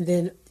 Friday, and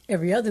then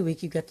every other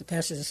week you got the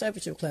Pastor's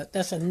Discipleship Club.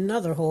 That's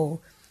another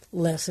whole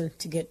lesson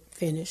to get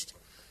finished.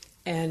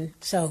 And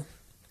so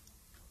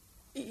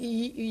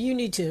you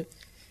need to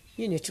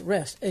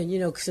rest.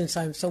 And, since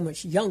I'm so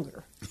much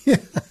younger,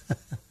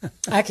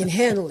 I can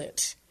handle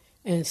it.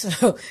 And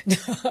so...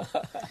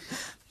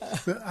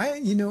 But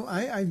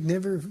I've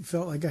never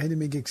felt like I had to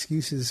make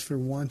excuses for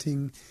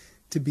wanting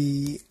to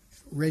be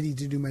ready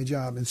to do my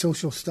job. And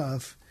social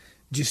stuff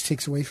just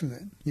takes away from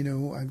that.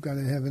 I've got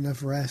to have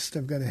enough rest.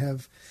 I've got to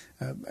have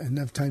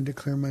enough time to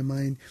clear my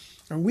mind.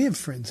 We have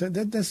friends.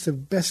 That's the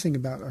best thing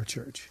about our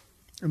church.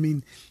 I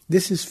mean,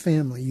 this is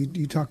family.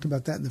 You talked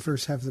about that in the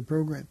first half of the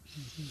program.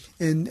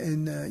 Mm-hmm.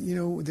 And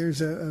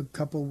there's a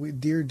couple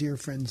dear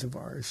friends of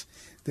ours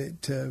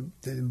that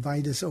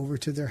invite us over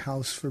to their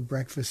house for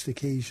breakfast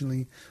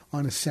occasionally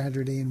on a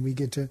Saturday, and we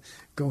get to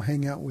go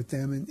hang out with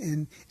them.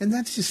 And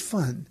that's just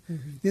fun.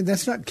 Mm-hmm.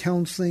 That's not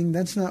counseling.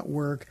 That's not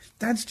work.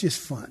 That's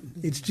just fun.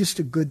 Mm-hmm. It's just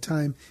a good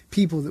time,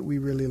 people that we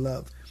really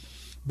love.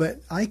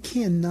 But I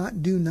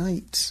cannot do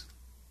nights.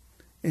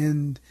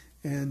 And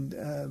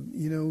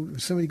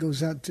if somebody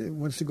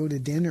wants to go to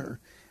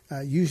dinner,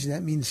 usually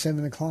that means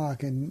 7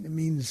 o'clock, and it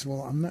means, well,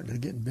 I'm not going to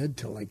get in bed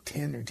till like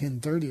 10 or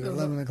 10:30 or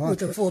 11 o'clock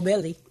with a full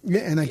belly. Yeah,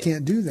 and I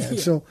can't do that.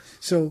 Yeah.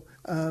 So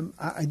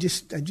I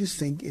just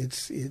think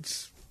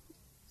it's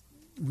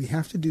we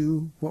have to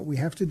do what we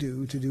have to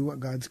do what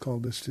God's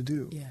called us to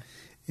do. Yeah.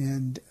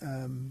 And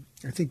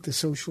I think the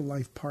social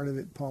life part of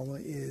it, Paula,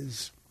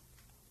 is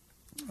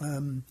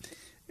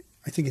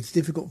I think it's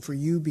difficult for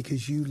you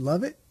because you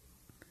love it.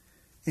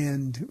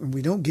 And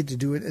we don't get to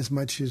do it as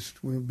much as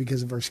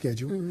because of our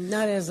schedule.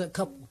 Not as a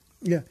couple.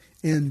 Yeah.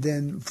 And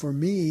then for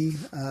me,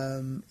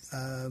 I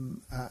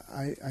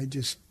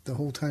just, the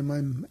whole time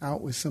I'm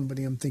out with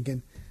somebody, I'm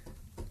thinking,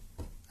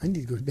 I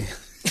need to go to bed.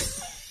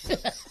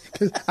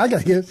 Because I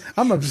got to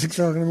I'm up 6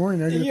 o'clock in the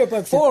morning. You're up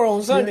at 4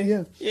 on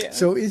Sunday. Yeah.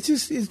 So it's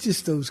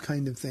just those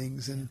kind of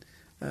things. And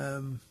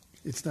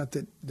it's not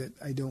that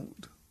I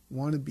don't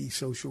want to be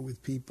social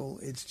with people.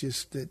 It's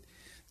just that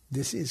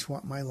this is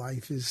what my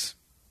life is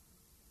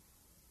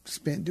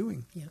spent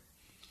doing. Yeah.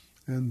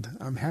 And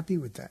I'm happy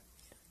with that.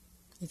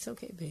 It's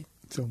okay, babe.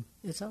 So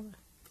it's all right.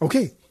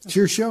 Okay, it's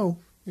your show.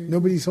 Mm-hmm.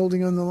 Nobody's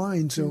holding on the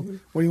line, so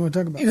what do you want to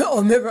talk about?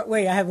 Remember,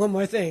 wait, I have one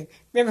more thing.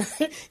 Remember,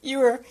 you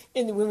were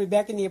when we were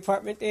back in the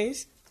apartment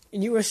days,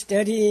 and you were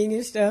studying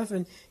and stuff,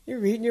 and you're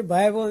reading your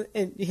Bible,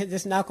 and you had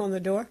this knock on the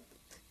door.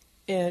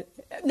 And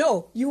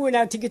no, you went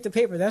out to get the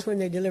paper. That's when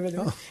they delivered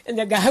them. Oh. And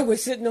the guy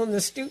was sitting on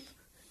the stoop,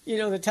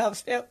 the top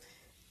step.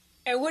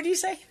 And what do you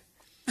say?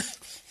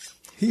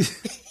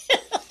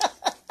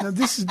 Now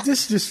this is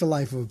just the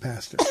life of a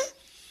pastor.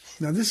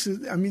 Now this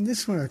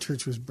is when our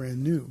church was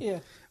brand new. Yeah.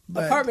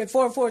 But, apartment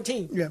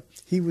 414. Yeah.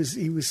 He was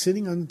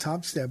sitting on the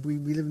top step. We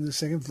live in the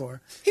second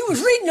floor. He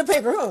was reading the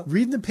paper, huh?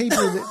 Reading the paper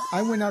that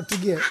I went out to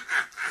get.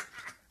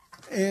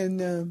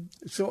 And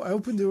so I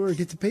opened the door to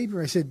get the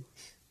paper. I said,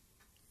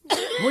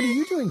 "What are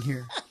you doing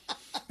here?"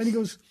 And he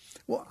goes,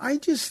 Well, I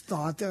just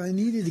thought that I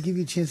needed to give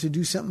you a chance to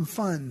do something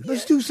fun.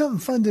 Let's do something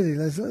fun today.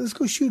 Let's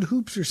go shoot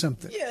hoops or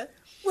something. Yeah.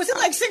 Was it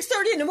like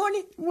 6:30 in the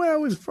morning? Well, it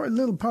was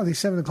probably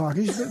 7 o'clock.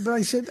 But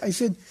I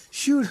said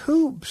shoot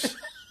hoops.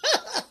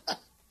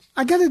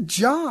 I got a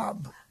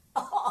job.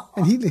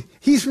 And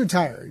he's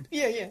retired.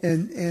 Yeah.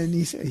 And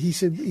he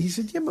said,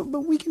 yeah, but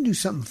we can do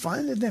something fun.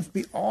 It doesn't have to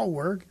be all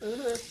work.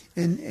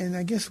 And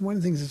I guess one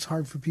of the things that's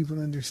hard for people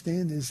to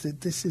understand is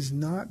that this is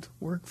not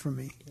work for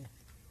me. Yeah.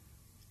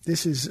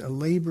 This is a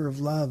labor of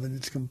love, and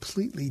it's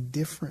completely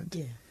different.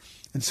 Yeah.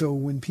 And so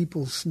when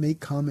people make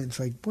comments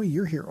like, boy,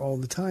 you're here all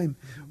the time,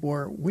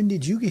 or when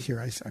did you get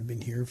here? I've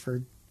been here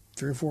for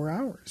 3 or 4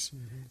 hours.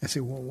 I say,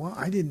 well,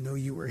 I didn't know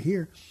you were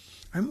here.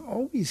 I'm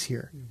always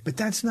here. But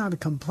that's not a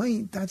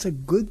complaint. That's a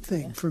good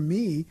thing for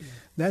me.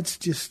 That's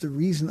just the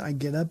reason I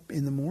get up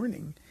in the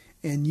morning.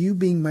 And you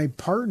being my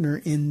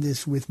partner in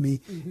this with me,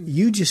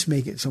 you just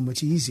make it so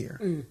much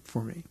easier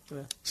for me.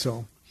 Yeah.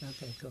 So,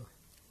 okay, cool.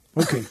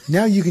 Okay,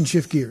 now you can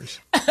shift gears.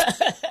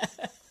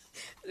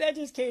 That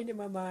just came to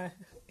my mind.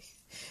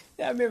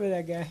 I remember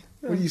that guy.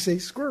 What do you say,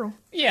 squirrel?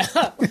 Yeah.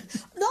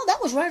 No, that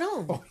was right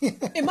on. Oh, yeah.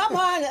 In my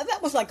mind, that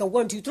was like a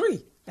 1, 2,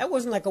 3. That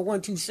wasn't like a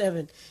 1, 2,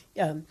 7.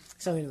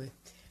 So anyway,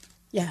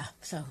 yeah.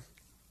 So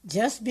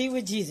just be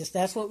with Jesus.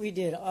 That's what we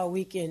did all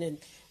weekend. And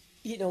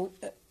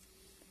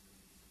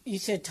you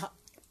said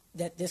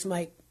that this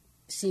might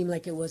seem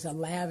like it was a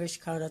lavish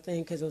kind of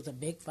thing because it was a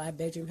big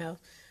 5-bedroom house,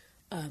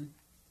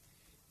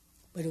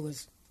 but it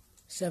was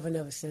 7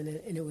 of us in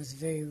it, and it was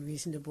very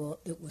reasonable.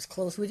 It was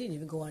close. We didn't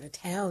even go out of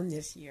town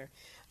this year,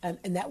 and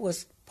that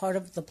was part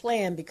of the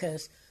plan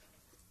because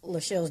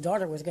Lachelle's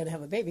daughter was going to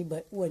have a baby,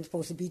 but wasn't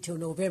supposed to be till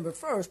November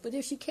 1st. But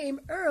if she came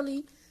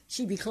early,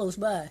 she'd be close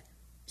by.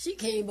 She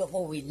came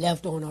before we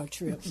left on our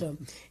trip. So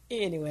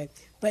anyway,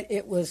 but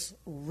it was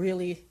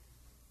really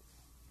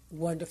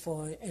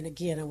wonderful. And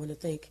again, I want to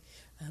thank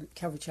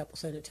Calvary Chapel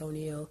San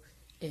Antonio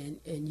and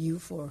you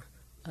for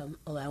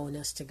allowing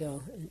us to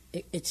go. And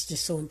it's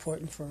just so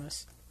important for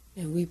us.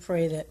 And we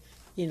pray that,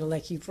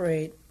 like you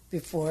prayed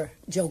before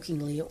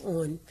jokingly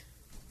on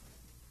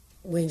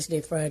Wednesday,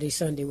 Friday,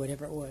 Sunday,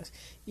 whatever it was,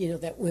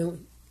 that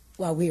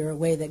while we were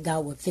away, that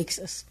God would fix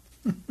us.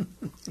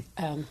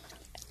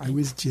 I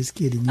was just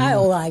kidding.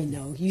 I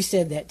know. You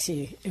said that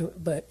too.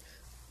 But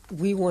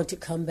we want to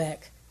come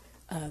back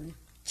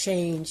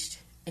changed,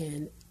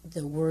 and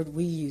the word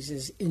we use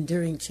is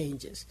enduring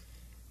changes.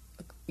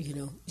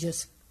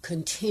 Just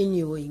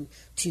continuing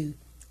to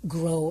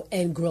grow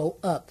and grow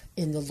up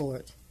in the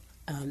Lord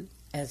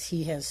as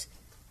He has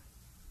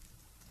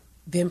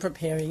been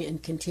preparing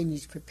and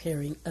continues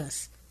preparing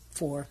us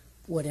for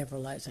whatever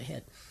lies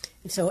ahead.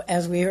 And so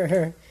as we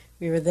were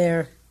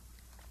there,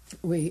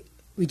 we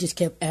just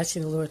kept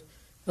asking the Lord,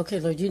 okay,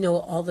 Lord,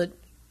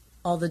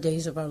 all the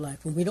days of our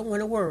life. When we don't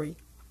want to worry,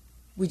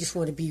 we just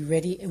want to be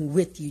ready and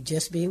with you,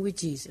 just being with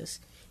Jesus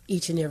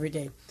each and every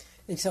day.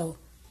 And so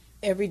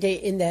every day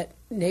in that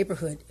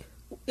neighborhood,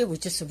 it was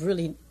just a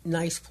really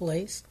nice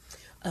place.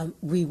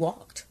 We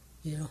walked,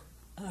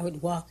 I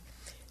would walk.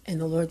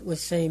 And the Lord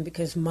was saying,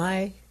 because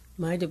my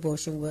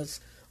devotion was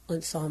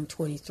on Psalm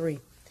 23.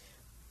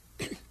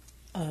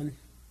 And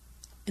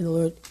the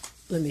Lord,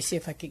 let me see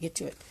if I could get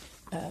to it.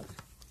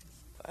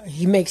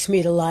 He makes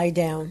me to lie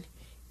down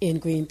in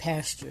green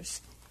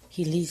pastures.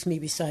 He leads me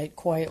beside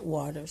quiet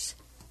waters.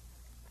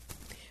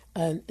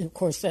 And of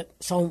course, that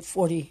Psalm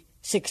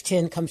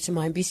 46:10 comes to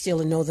mind. Be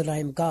still and know that I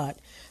am God.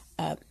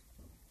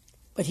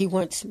 But He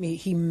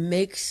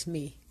makes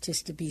me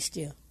just to be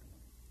still.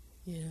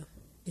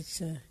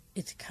 It's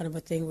kind of a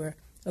thing where,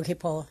 okay,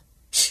 Paula,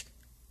 shh,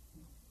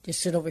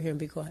 just sit over here and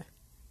be quiet.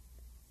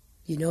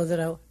 You know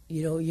that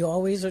you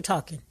always are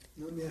talking.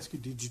 Let me ask you,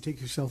 did you take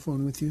your cell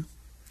phone with you?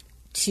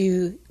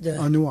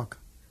 On the walk?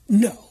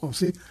 No. Oh,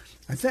 see,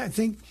 I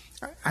think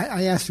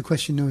I asked the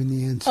question knowing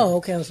the answer. Oh,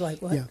 okay. I was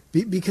like, what? Yeah,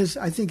 because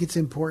I think it's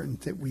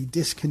important that we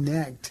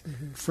disconnect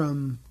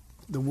from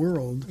the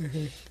world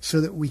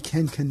so that we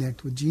can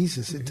connect with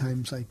Jesus at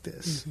times like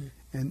this.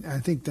 And I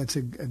think that's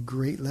a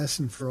great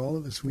lesson for all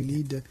of us. We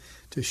need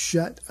to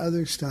shut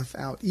other stuff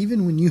out.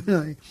 Even when you and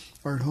I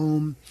are at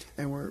home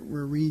and we're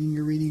reading,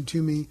 you're reading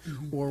to me,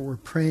 or we're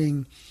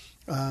praying,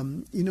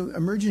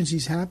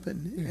 emergencies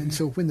happen. And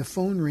so when the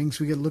phone rings,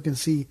 we got to look and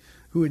see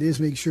who it is,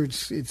 make sure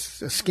it's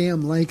a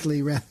scam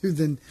likely rather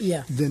than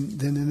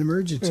an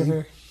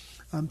emergency.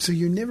 So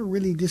you're never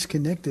really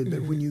disconnected.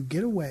 But when you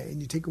get away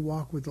and you take a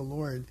walk with the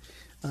Lord,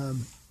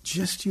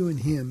 just you and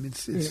Him,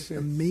 it's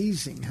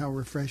amazing how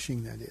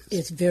refreshing that is.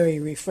 It's very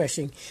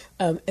refreshing.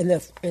 In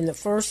the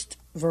first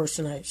verse,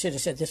 and I should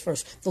have said this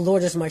first, the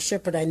Lord is my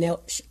shepherd,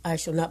 I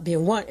shall not be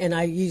in want. And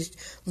I used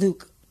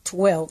Luke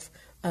 12,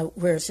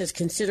 where it says,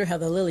 consider how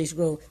the lilies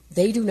grow.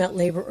 They do not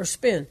labor or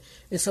spin.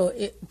 And so,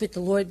 but the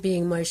Lord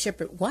being my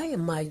shepherd, why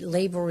am I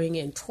laboring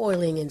and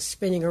toiling and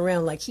spinning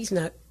around like He's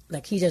not,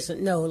 like He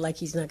doesn't know, like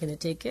He's not going to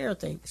take care of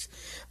things?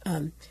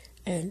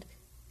 And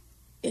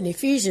in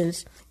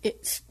Ephesians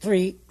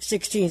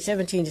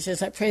 3:16-17, it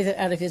says, I pray that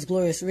out of His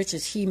glorious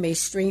riches He may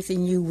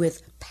strengthen you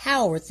with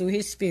power through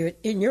His Spirit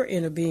in your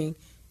inner being.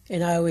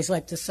 And I always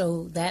like the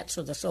so that's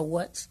or the so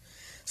what's.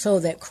 So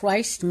that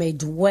Christ may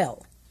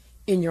dwell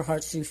in your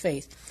hearts through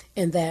faith.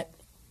 And that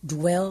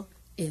dwell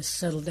is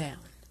settle down.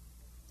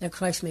 That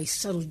Christ may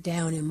settle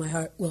down in my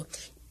heart. Well,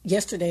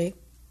 yesterday,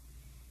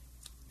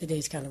 the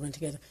days kind of run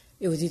together.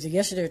 It was either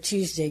yesterday or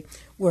Tuesday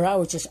where I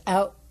was just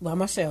out by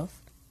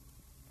myself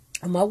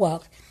on my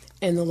walk,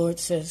 and the Lord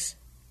says,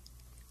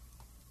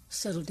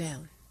 settle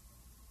down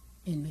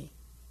in me.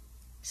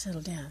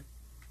 Settle down.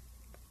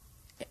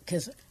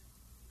 Because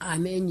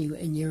I'm in you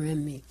and you're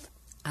in me.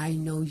 I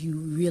know you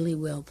really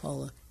well,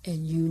 Paula,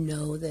 and you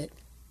know that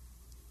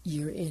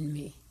you're in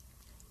me.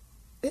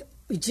 It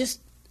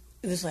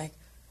was like,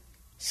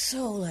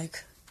 so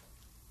like,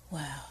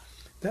 wow.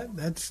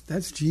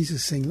 That's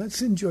Jesus saying,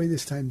 let's enjoy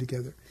this time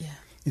together. Yeah.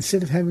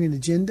 Instead of having an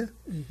agenda,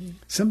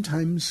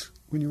 sometimes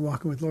when you're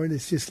walking with Lord,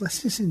 it's just,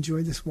 let's just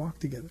enjoy this walk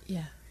together.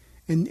 Yeah.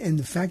 And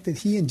the fact that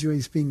he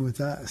enjoys being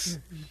with us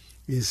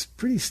is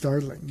pretty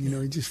startling.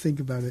 You just think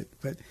about it.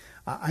 But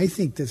I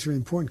think that's really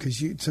important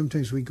because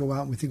sometimes we go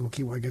out and we think,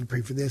 okay, well, I got to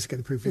pray for this, got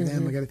to pray for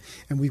them,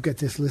 and we've got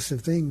this list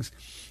of things.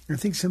 And I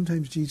think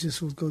sometimes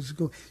Jesus will go,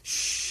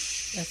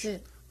 shh. That's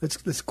it.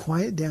 Let's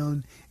quiet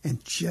down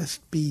and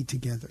just be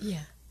together. Yeah.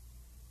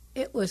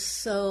 It was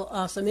so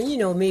awesome. And you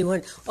know me,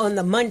 when on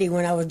the Monday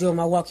when I was doing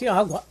my walk,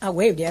 I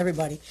waved to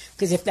everybody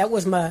because if that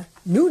was my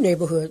new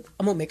neighborhood,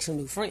 I'm going to make some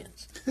new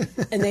friends.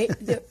 And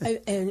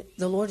and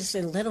the Lord is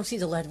saying, let them see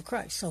the light of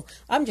Christ. So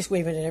I'm just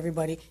waving at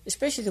everybody,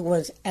 especially the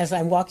ones as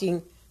I'm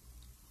walking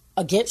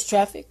against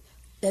traffic,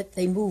 that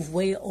they move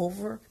way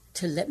over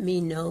to let me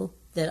know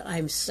that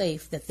I'm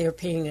safe, that they're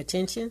paying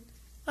attention.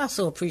 I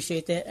so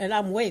appreciate that. And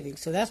I'm waving.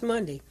 So that's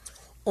Monday.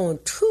 On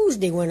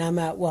Tuesday when I'm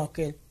out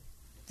walking,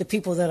 the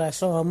people that I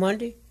saw on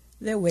Monday,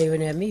 they're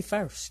waving at me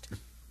first.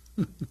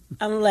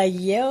 I'm like,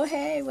 yo,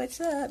 hey, what's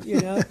up,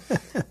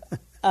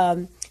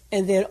 And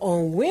then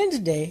on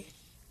Wednesday,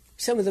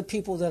 some of the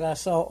people that I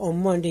saw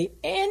on Monday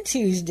and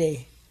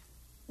Tuesday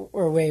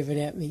were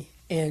waving at me.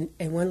 And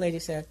one lady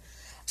said,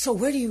 so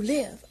where do you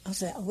live? I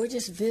said, we're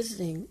just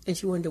visiting. And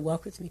she wanted to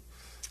walk with me.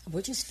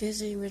 We're just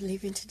visiting. We're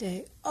leaving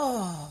today.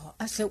 Oh,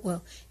 I said,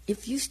 well,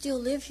 if you still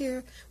live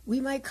here, we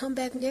might come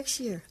back next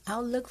year.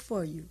 I'll look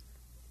for you.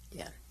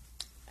 Yeah.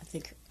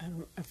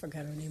 I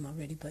forgot her name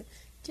already, but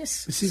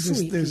just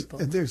sweet people.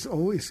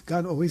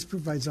 God always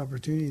provides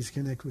opportunities to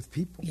connect with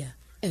people. Yeah.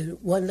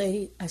 And one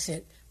lady, I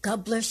said,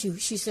 God bless you.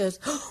 She says,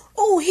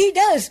 oh, he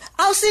does.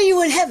 I'll see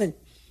you in heaven.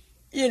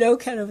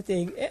 Kind of a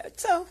thing.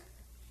 So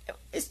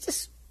it's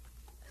just,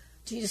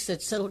 Jesus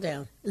said, settle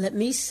down. Let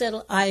me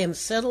settle. I am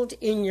settled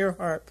in your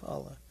heart,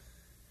 Paula,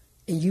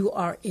 and you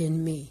are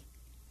in me.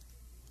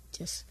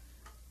 Just,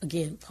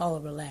 again, Paula,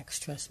 relax.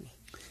 Trust me.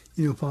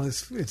 Paul,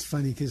 it's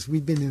funny because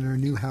we've been in our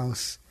new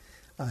house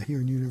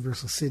here in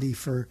Universal City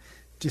for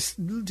just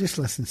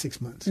less than 6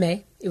 months.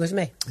 May. It was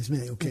May. It's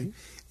May, okay.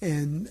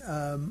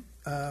 Mm-hmm.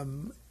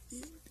 And,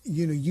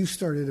 you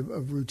started a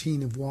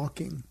routine of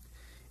walking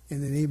in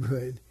the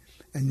neighborhood,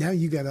 and now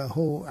you got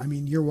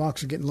your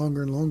walks are getting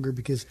longer and longer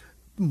because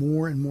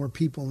more and more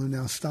people are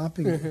now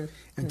stopping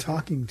and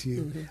talking to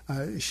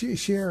you.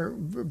 Share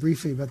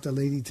briefly about the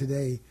lady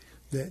today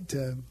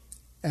that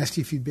asked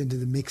you if you'd been to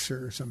the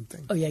mixer or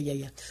something. Oh,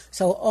 yeah.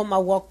 So on my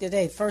walk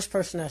today, first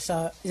person I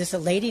saw is a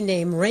lady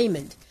named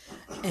Raymond.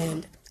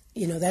 And,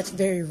 that's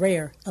very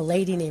rare, a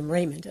lady named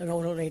Raymond, an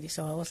older lady.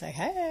 So I was like,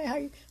 hey, how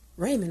you?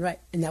 Raymond, right.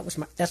 And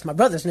that's my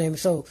brother's name,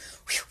 so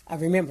I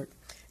remembered.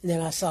 And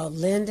then I saw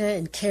Linda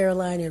and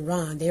Caroline and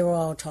Ron. They were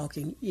all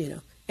talking,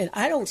 And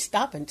I don't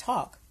stop and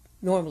talk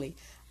normally.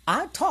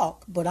 I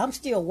talk, but I'm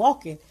still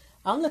walking.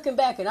 I'm looking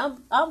back and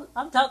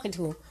I'm talking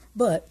to them.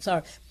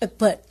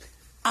 But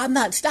I'm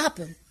not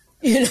stopping,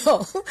 And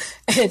so,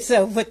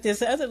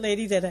 this other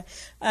lady that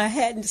I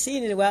hadn't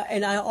seen in a while,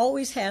 and I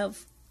always have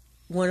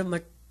one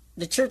of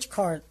the church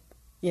card,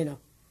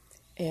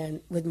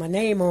 and with my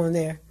name on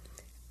there,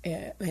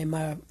 and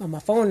my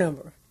phone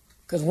number,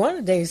 because one of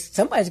the days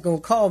somebody's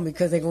gonna call me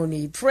because they're gonna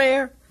need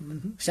prayer,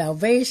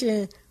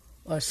 salvation,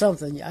 or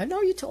something. I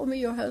know you told me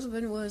your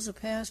husband was a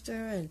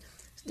pastor, and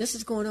this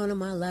is going on in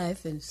my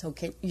life, and so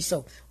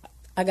So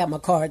I got my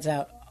cards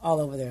out all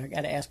over there. I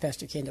got to ask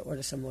Pastor Ken to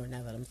order some more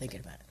now that I'm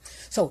thinking about it.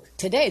 So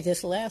today,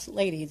 this last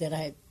lady that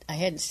I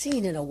hadn't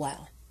seen in a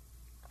while,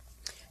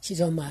 she's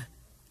on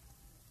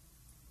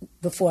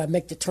before I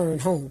make the turn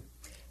home.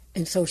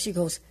 And so she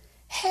goes,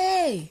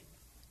 hey,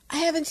 I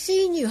haven't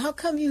seen you. How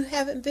come you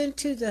haven't been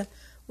to the,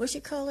 what you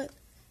call it?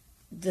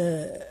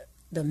 The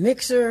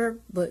mixer,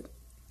 but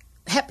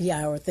happy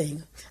hour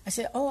thing. I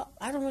said, oh,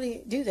 I don't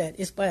really do that.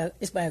 It's by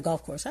a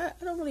golf course. I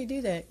don't really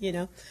do that,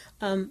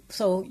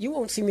 So you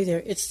won't see me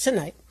there. It's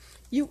tonight.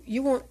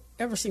 You won't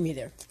ever see me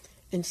there.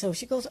 And so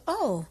she goes,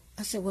 oh.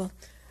 I said, well,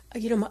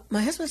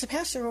 my husband's a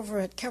pastor over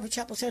at Calvary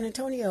Chapel, San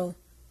Antonio.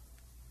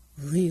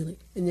 Really?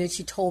 And then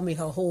she told me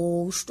her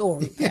whole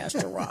story,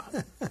 Pastor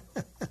Ron.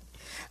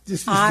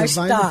 Just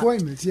divine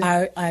appointments.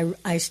 Yeah.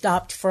 I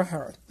stopped for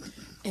her.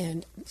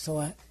 And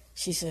so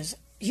she says,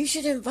 you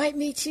should invite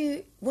me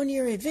to one of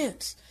your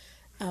events.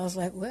 I was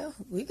like, well,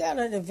 we got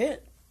an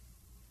event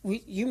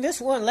you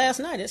missed one last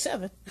night at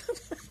 7.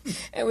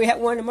 And we have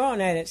one tomorrow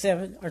night at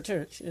 7, our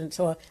church. And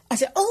so I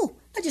said, oh,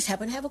 I just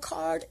happen to have a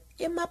card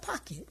in my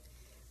pocket.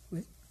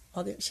 With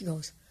all that. She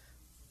goes,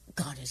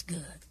 God is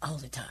good all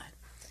the time.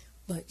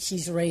 But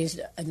she's raised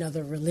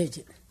another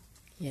religion,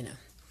 you know.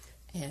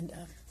 And,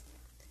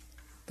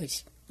 but,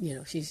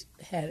 she's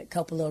had a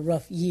couple of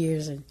rough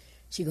years, and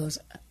she goes,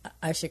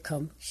 I should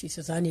come. She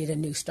says, I need a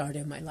new start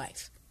in my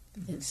life.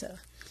 Mm-hmm. And so.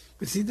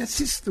 But see, that's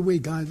just the way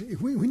God,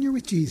 when you're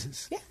with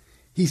Jesus,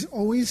 He's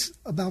always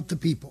about the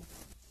people.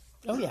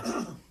 Oh,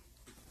 yeah.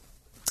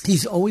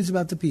 He's always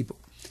about the people.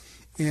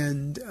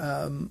 And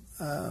one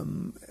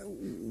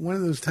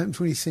of those times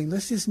when He's saying,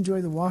 let's just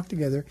enjoy the walk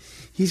together,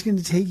 He's going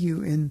to take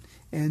you and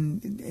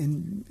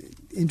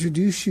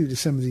introduce you to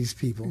some of these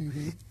people.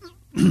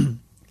 Mm-hmm.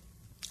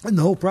 And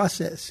the whole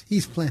process,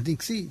 He's planting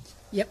seeds.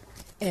 Yep.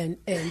 And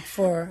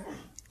for,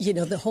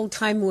 the whole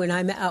time when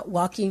I'm out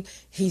walking,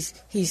 he's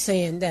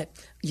saying that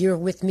you're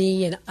with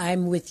me and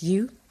I'm with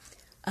you.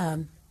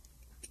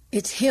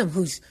 It's Him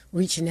who's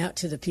reaching out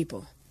to the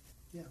people.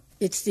 Yeah.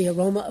 It's the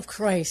aroma of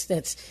Christ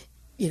that's,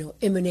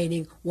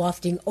 emanating,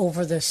 wafting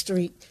over the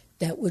street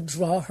that would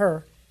draw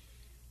her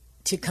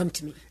to come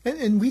to me.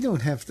 And we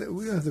don't have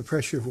the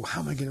pressure of, well,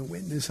 how am I going to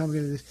witness? How am I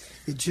going to do this?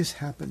 It just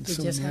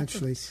happens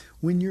naturally.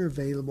 When you're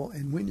available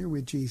and when you're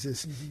with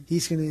Jesus, mm-hmm.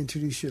 He's going to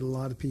introduce you to a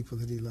lot of people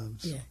that He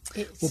loves. Yeah.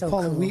 Well,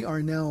 Paula, cool. We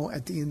are now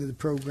at the end of the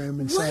program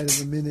inside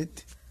of a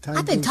minute.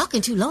 I've been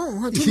talking too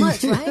long, too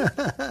much,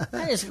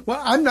 right?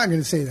 Well, I'm not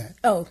going to say that.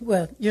 Oh,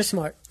 well, you're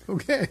smart.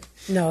 Okay.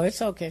 No,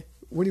 it's okay.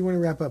 What do you want to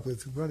wrap up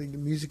with? Probably the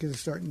music is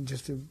starting in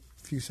just a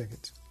few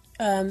seconds.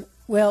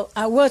 Well,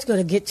 I was going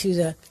to get to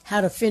the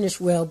how to finish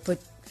well, but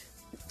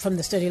from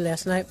the study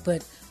last night,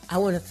 but I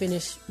want to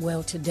finish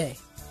well today.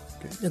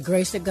 Okay. The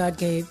grace that God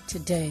gave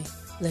today,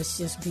 let's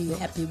just be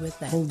happy with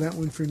that. Hold that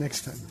one for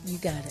next time. You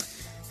got it.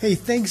 Hey,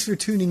 thanks for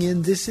tuning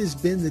in. This has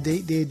been the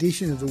Date Day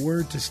edition of The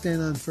Word to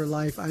Stand On for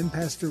Life. I'm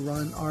Pastor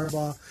Ron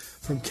Arbaugh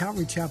from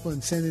Calvary Chapel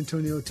in San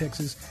Antonio,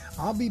 Texas.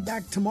 I'll be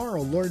back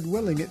tomorrow, Lord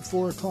willing, at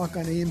 4 o'clock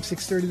on AM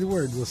 630 The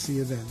Word. We'll see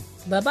you then.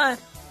 Bye-bye.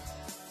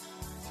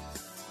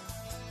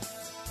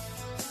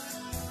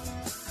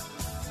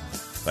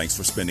 Thanks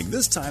for spending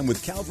this time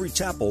with Calvary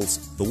Chapel's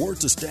The Word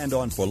to Stand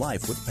On for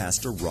Life with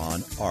Pastor Ron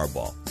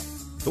Arbaugh.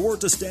 The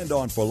Word to Stand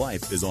On for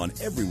Life is on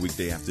every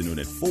weekday afternoon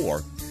at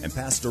 4, and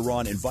Pastor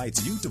Ron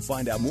invites you to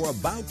find out more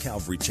about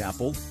Calvary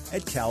Chapel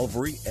at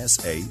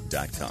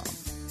calvarysa.com.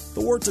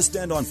 The Word to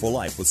Stand On for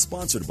Life was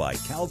sponsored by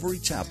Calvary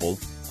Chapel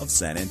of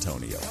San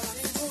Antonio.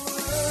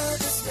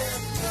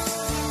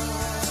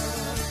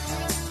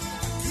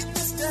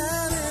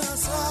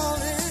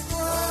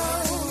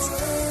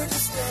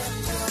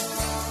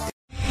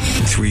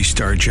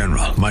 3-star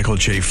General Michael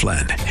J.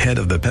 Flynn, head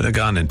of the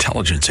Pentagon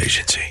Intelligence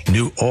Agency,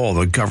 knew all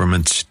the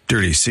government's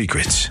dirty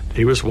secrets.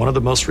 He was one of the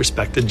most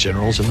respected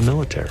generals in the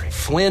military.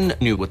 Flynn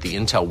knew what the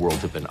intel world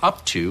had been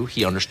up to.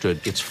 He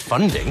understood its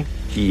funding.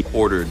 He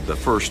ordered the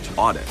first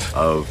audit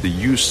of the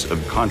use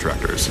of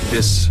contractors.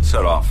 This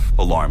set off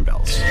alarm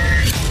bells.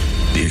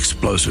 The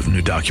explosive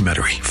new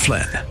documentary,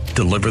 Flynn,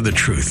 Deliver the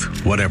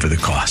Truth, Whatever the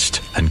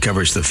Cost,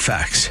 uncovers the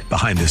facts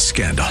behind this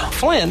scandal.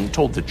 Flynn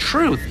told the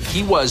truth.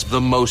 He was the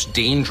most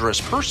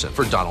dangerous person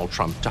for Donald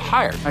Trump to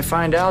hire. I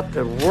find out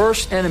the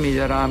worst enemy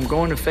that I'm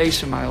going to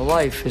face in my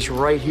life is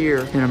right here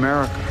in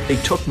America. They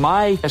took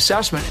my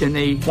assessment and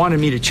they wanted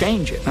me to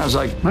change it. And I was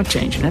like, I'm not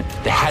changing it.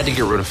 They had to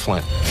get rid of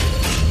Flynn.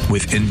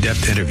 With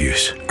in-depth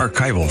interviews,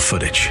 archival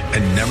footage,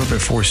 and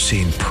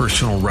never-before-seen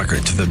personal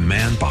records of the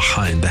man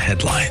behind the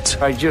headlines.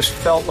 I just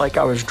felt like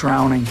I was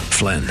drowning.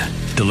 Flynn,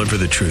 Deliver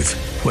the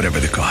Truth, Whatever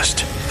the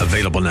Cost.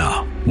 Available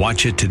now.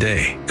 Watch it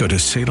today. Go to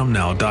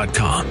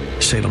salemnow.com.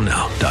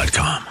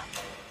 salemnow.com.